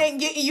hoe ain't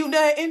getting you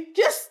nothing,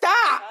 just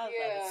stop.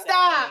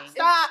 Stop. If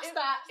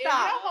your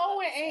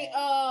hoe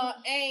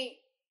ain't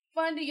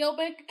funding your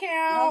bank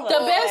account. The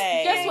best,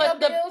 guess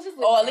what?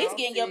 Or at least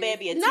getting your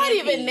baby a TV. Not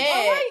even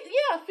that.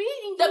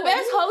 Feeding. The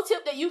best hoe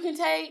tip that you can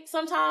take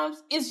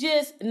sometimes is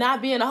just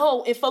not being a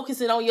hoe and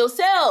focusing on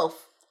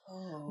yourself.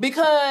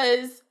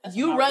 Because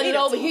you running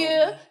over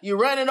here, you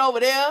running over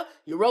there,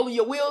 you rolling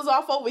your wheels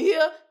off over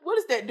here. What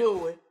is that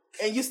doing?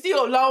 And you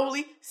still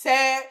lonely,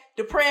 sad,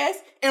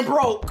 depressed, and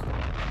broke.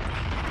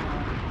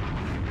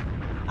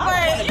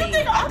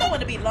 I don't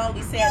want to be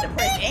lonely, sad,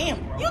 depressed,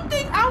 and broke. You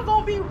think I'm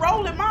going to be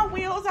rolling my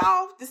wheels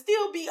off to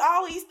still be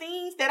all these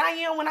things that I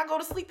am when I go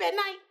to sleep at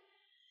night?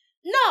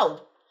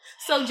 No.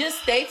 So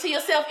just stay to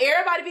yourself.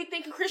 Everybody be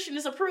thinking Christian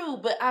is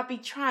approved, but I be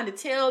trying to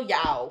tell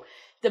y'all,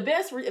 the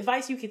best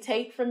advice you can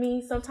take from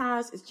me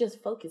sometimes is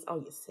just focus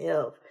on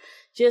yourself.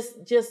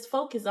 Just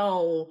focus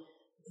on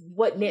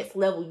what next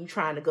level you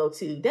trying to go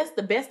to. That's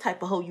the best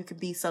type of hoe you can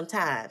be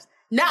sometimes.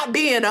 Not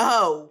being a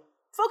hoe.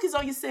 Focus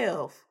on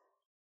yourself.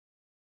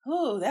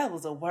 Oh, that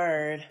was a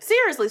word.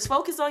 Seriously,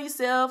 focus on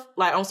yourself.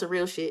 Like on some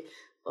real shit.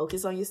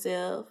 Focus on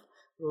yourself.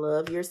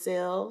 Love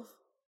yourself.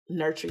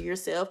 Nurture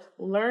yourself.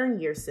 Learn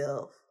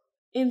yourself.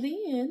 And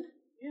then,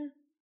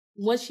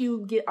 once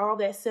you get all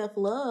that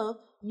self-love,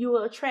 you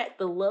will attract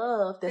the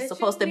love that's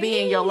supposed to be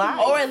in your life.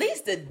 Or at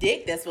least the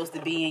dick that's supposed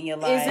to be in your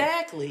life.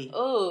 Exactly.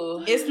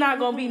 Oh. It's not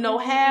going to be no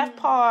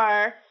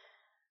half-par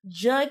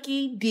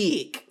junky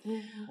dick.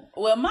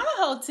 Well, my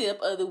whole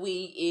tip of the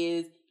week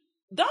is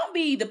don't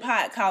be the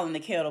pot calling the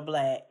kettle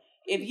black.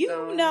 If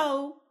you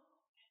know,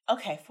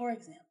 okay, for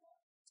example,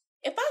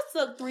 if I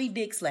sucked 3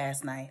 dicks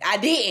last night, I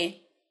didn't.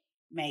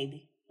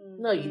 Maybe.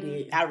 No, you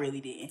didn't. I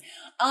really didn't.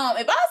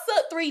 If I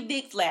sucked 3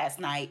 dicks last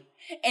night,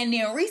 and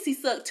then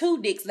Reese sucked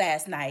 2 dicks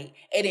last night,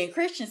 and then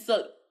Christian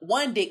sucked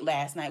 1 dick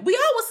last night, we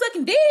all was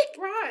sucking dick.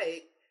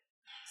 Right.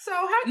 So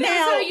how can I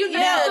tell you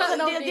not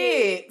no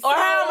dick? Or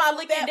how am I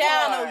looking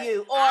down on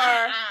you? Or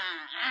how am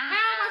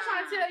I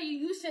trying to tell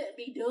you shouldn't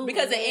be doing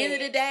because that? at the end of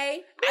the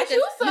day, you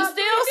still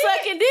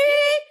sucking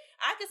dick.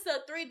 I could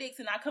suck 3 dicks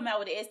and I come out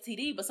with an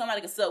STD, but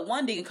somebody could suck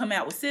 1 dick and come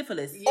out with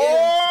syphilis. Yeah.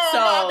 Oh, so,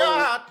 my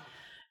God.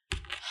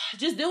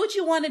 Just do what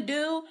you want to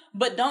do,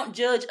 but don't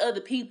judge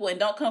other people and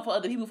don't come for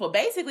other people for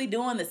basically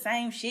doing the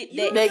same shit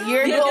that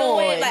you're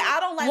doing. Like, I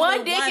don't like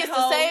one dick is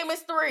the same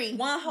as 3.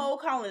 One hoe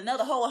calling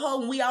another hoe a hoe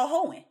when we all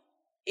hoeing.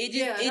 It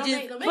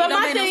just. But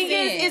my thing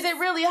is it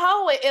really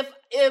hoeing?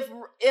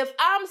 If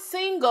I'm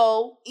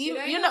single,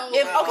 even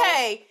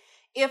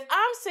if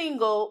I'm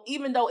single,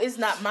 even though it's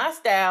not my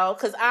style,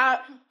 because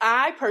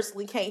I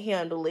personally can't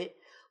handle it.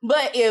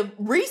 But if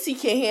Reese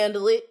can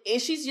handle it, and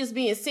she's just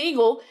being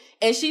single,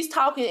 and she's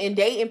talking and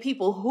dating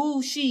people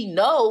who she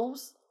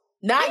knows,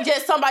 not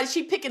just somebody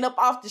she picking up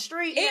off the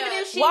street. Even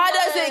if she why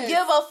do you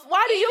give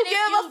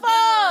a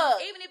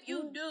fuck? Even if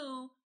you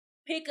do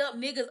pick up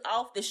niggas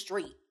off the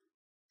street,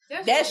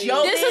 that's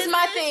your business. This is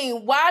my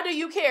thing. Why do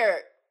you care?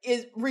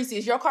 Reese,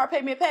 is your car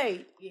payment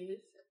paid? Yes.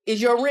 Is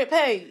your rent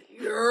paid?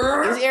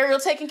 Yeah. Is Ariel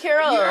taken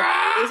care of?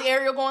 Yeah. Is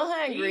Ariel going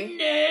hungry?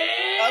 No.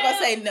 I was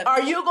gonna say no.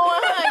 Are you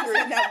going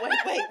hungry? No,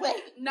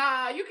 wait.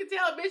 Nah, you can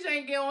tell a bitch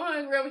ain't getting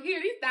hungry over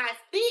here. These thighs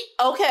thick.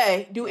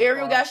 Okay. Do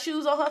Ariel got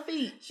shoes on her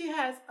feet? She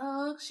has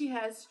Ugg. She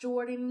has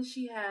Jordan.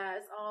 She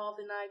has all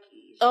the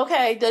Nikes.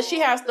 Okay. Does she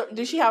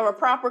have a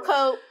proper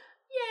coat?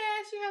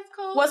 Yeah, she has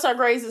coat. What's her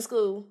grades in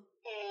school?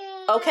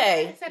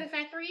 Okay.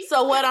 Satisfactory.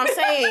 So what I'm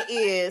saying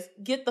is,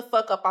 get the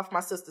fuck up off my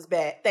sister's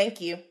back.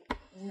 Thank you.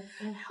 Who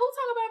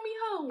talk about me,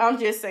 hoe? I'm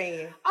just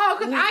saying. Oh,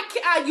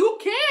 because you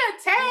can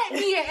tag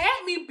me and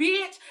at me,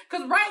 bitch.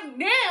 Because right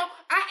now,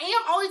 I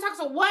am only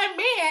talking to one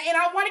man, and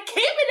I want to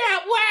keep it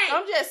that way.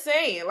 I'm just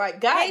saying,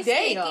 like,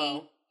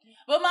 goddamn.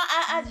 But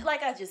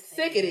I just said,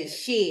 sick of this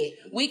shit.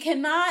 We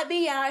cannot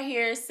be out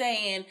here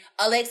saying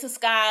Alexa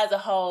Sky's a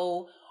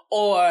hoe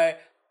or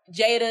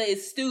Jada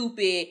is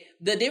stupid.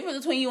 The difference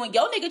between you and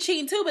your nigga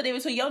cheating too, but the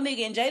difference between your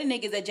nigga and Jada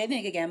nigga is that Jada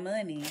nigga got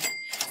money.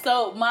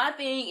 So my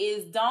thing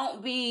is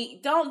don't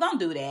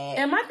do that.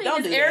 And my thing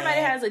is everybody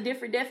has a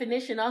different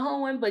definition of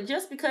hoeing, but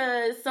just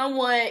because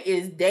someone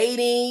is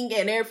dating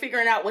and they're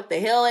figuring out what the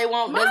hell they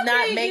want does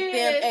not make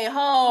them a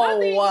hoe. My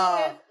thing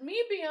is,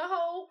 me being a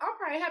hoe, I'm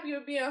probably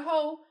happier being a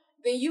hoe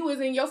than you was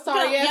in your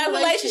sorry ass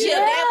relationship. Yeah.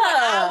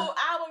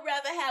 I would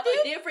rather have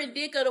a different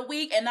dick of the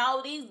week, and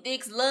all these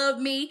dicks love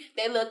me.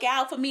 They look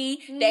out for me.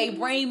 Mm-hmm. They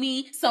bring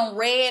me some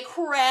red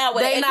crowd.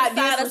 They not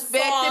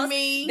disrespecting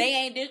me. They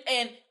ain't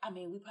and I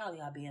mean, we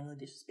probably are being a little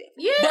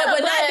disrespectful. Yeah,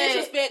 but not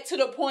disrespect to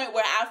the point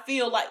where I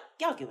feel like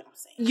y'all get what I'm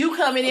saying. You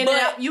coming in and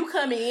out. You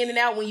coming in and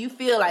out when you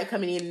feel like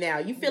coming in and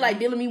out. You feel like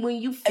dealing with me when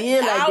you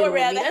feel like dealing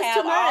with me. I would rather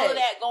have all of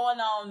that going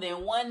on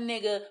than one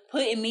nigga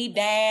putting me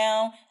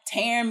down,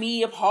 tearing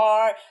me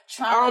apart.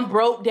 I'm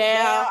broke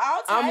down.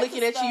 I'm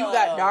looking at you. You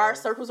got dark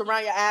circles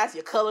around your eyes.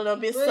 Your color done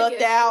been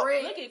sucked out.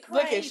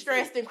 Looking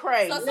stressed and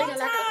crazy. So looking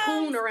like a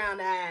coon around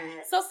the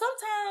eyes. So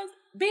sometimes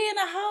being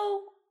a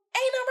hoe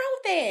ain't nothing wrong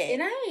with that.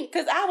 It ain't.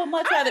 Because I would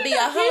much rather be a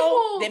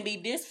hoe than be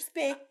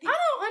disrespected. I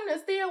don't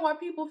understand why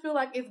people feel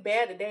like it's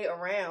bad to date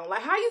around.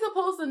 Like, how you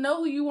supposed to know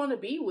who you want to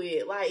be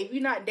with? Like, if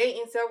you're not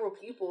dating several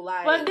people,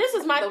 like... But this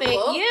is my thing.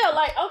 Fuck? Yeah,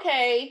 like,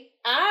 okay,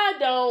 I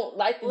don't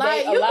like to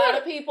date a lot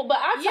of people, but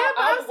I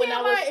talk when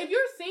I was... Like, if you're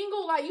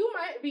single, like, you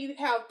might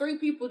have 3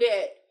 people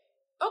that...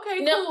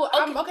 Okay, cool.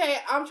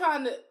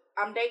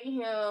 I'm dating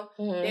him,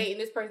 dating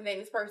this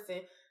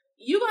person.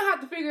 You're going to have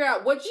to figure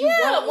out what you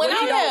want, what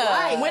you don't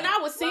like. When I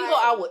was single,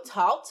 I would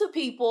talk to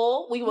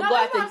people. We would go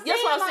out to... That's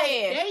what I'm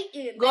saying.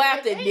 Dating, go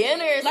out to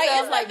dinner and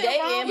stuff like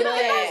dating. You know,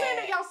 I'm not saying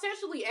that y'all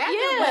sexually active.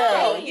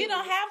 Yeah. You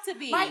don't have to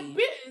be. Like,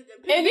 bitches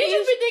be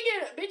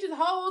thinking bitches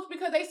hoes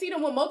because they see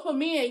them with multiple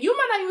men. You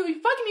might not even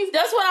be fucking these...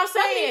 That's what I'm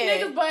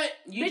saying. Niggas, but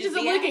bitches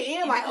are looking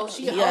in like, oh,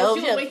 she a hoe.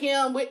 She was with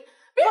him with...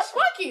 Bitch,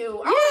 fuck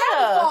you. I don't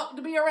have to fuck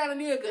to be around a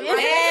nigga.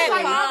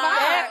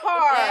 That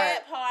part.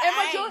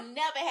 I ain't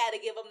never had to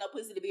give up no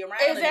pussy to be around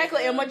a nigga.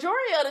 Exactly. And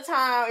majority of the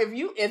time,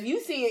 if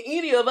you see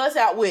any of us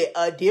out with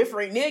a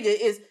different nigga,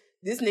 is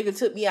this nigga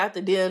took me out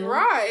to dinner.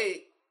 Right.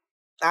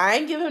 I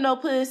ain't give him no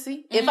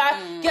pussy.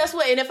 Guess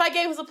what? And if I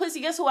gave him some pussy,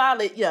 guess who I'll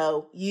let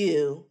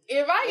you.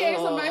 If I gave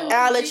somebody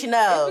I'll let you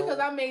know. It's because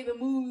I made the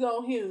moves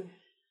on him.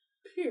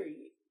 Period.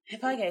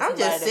 I'm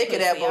just sick of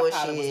that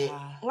bullshit.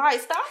 Like,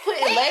 stop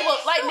putting labels.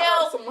 Like,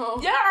 now,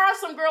 there are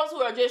some girls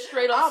who are just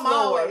straight up slores.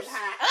 Always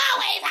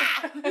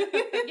high.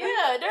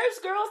 Yeah, there's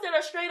girls that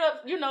are straight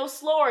up,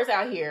 slores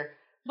out here.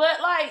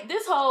 But, like,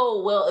 this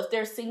whole, if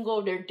they're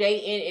single, they're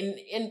dating,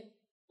 and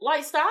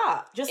like,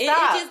 stop. Just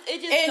stop.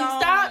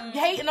 Stop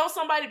hating on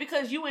somebody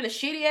because you in a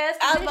shitty ass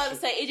position. I was about to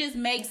say, it just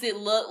makes it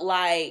look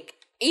like,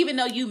 even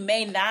though you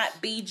may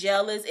not be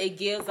jealous, it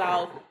gives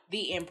off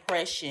the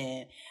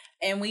impression.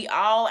 And we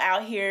all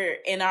out here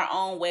in our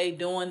own way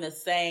doing the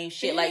same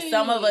shit. Like,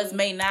 some of us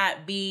may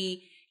not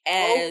be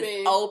as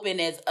open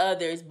as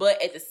others,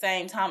 but at the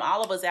same time,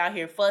 all of us out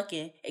here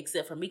fucking,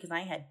 except for me, because I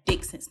ain't had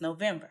dick since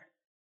November.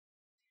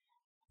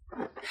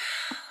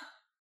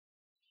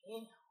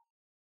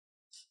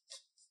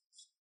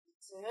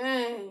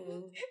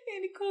 Dang.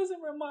 Any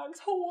closing remarks,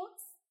 horse?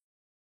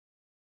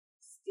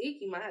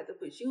 Sticky might have to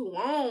put you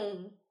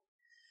on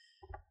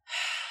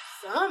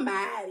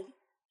somebody.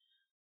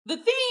 The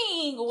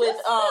thing with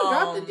just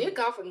drop the dick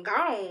off and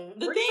gone.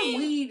 Bring some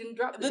weed and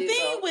drop the dick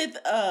thing off. with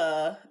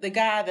the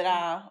guy that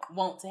I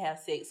want to have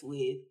sex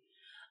with,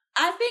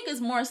 I think it's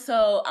more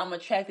so I'm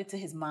attracted to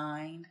his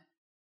mind,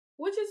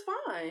 which is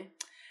fine.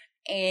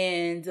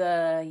 And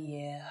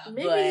yeah,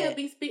 maybe he'll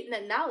be spitting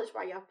that knowledge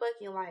while y'all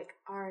fucking. Like,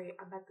 all right,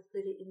 I'm about to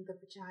put it in the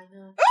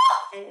vagina,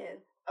 and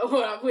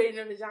when I put it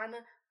in the vagina,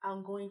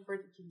 I'm going for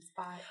the G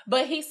spot.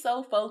 But he's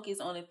so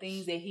focused on the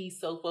things that he's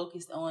so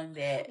focused on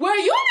that. Well,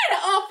 you need to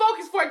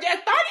unfocus for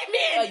just 30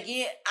 minutes.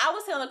 Again, I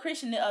was telling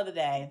Christian the other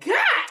day.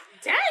 God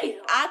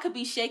damn. I could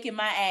be shaking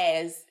my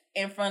ass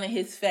in front of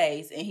his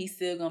face, and he's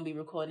still gonna be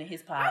recording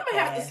his podcast. I'm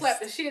gonna have to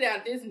slap the shit out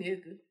of this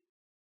nigga.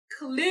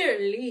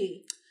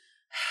 Clearly.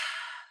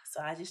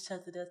 So I just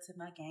chucked it up to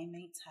my game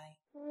ain't tight.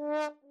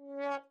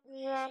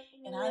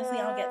 And honestly,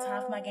 I don't got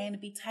time for my game to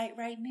be tight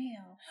right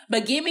now.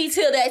 But give me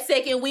till that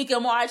second week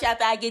of March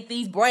after I get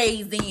these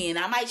braids in.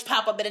 I might just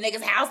pop up at a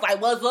nigga's house like,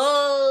 what's up?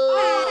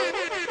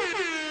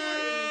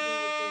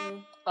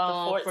 The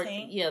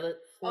 14th? Yeah, the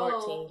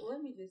 14th.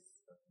 Let me just...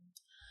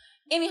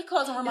 Any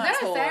closing remarks?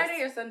 Is that a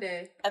Saturday or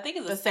Sunday? I think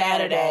it's a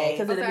Saturday.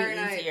 Because it'll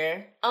be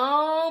easier.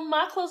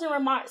 My closing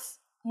remarks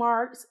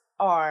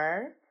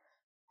are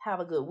have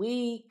a good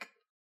week.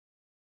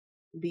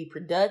 Be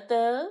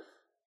productive.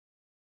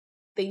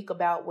 Think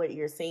about what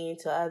you're saying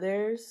to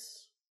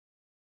others.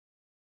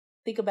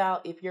 Think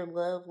about if your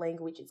love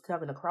language is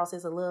coming across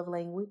as a love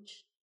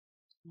language.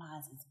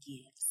 Mine is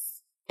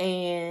gifts.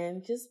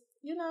 And just,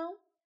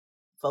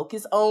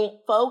 focus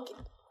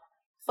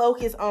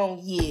on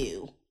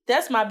you.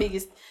 That's my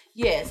biggest,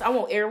 yes, I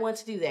want everyone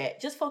to do that.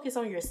 Just focus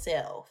on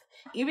yourself.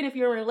 Even if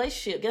you're in a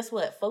relationship, guess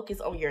what? Focus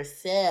on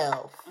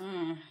yourself.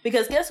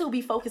 Because guess who'll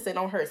be focusing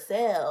on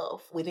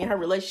herself within her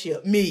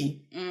relationship?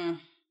 Me.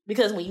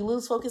 Because when you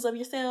lose focus of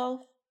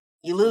yourself,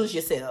 you lose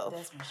yourself.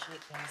 That's my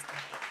shit, guys.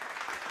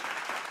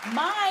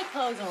 My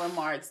closing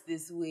remarks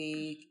this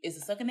week is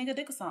a suck a nigga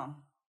dick a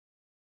song.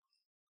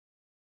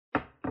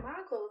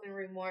 My closing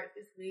remarks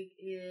this week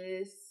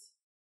is...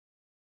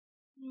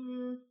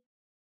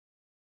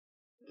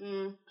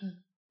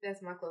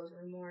 That's my closing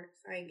remarks.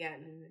 I ain't got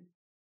nothing.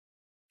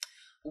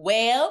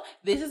 Well,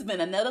 this has been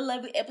another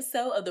lovely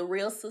episode of the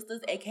Real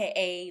Sistahs,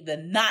 aka the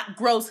Not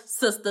Gross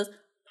Sistahs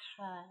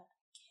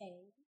podcast.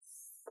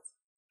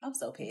 I'm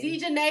so petty.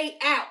 DJ Nate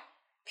out.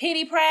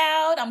 Petty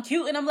proud. I'm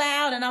cute and I'm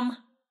loud, and I'm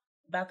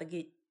about to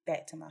get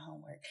back to my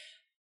homework.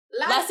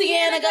 La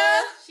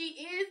Cienega. She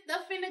is the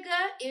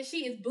finnegar, and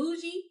she is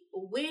bougie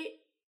with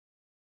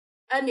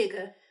a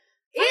nigga.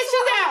 And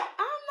she's out.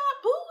 I'm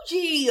not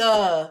bougie.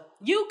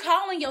 You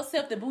calling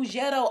yourself the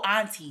Bougetto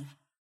auntie.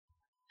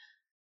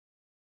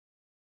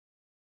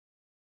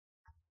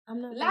 I'm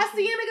not La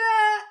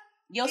Cienega.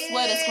 Your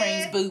sweater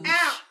screams boobies.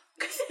 Out.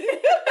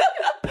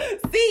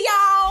 See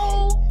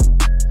y'all.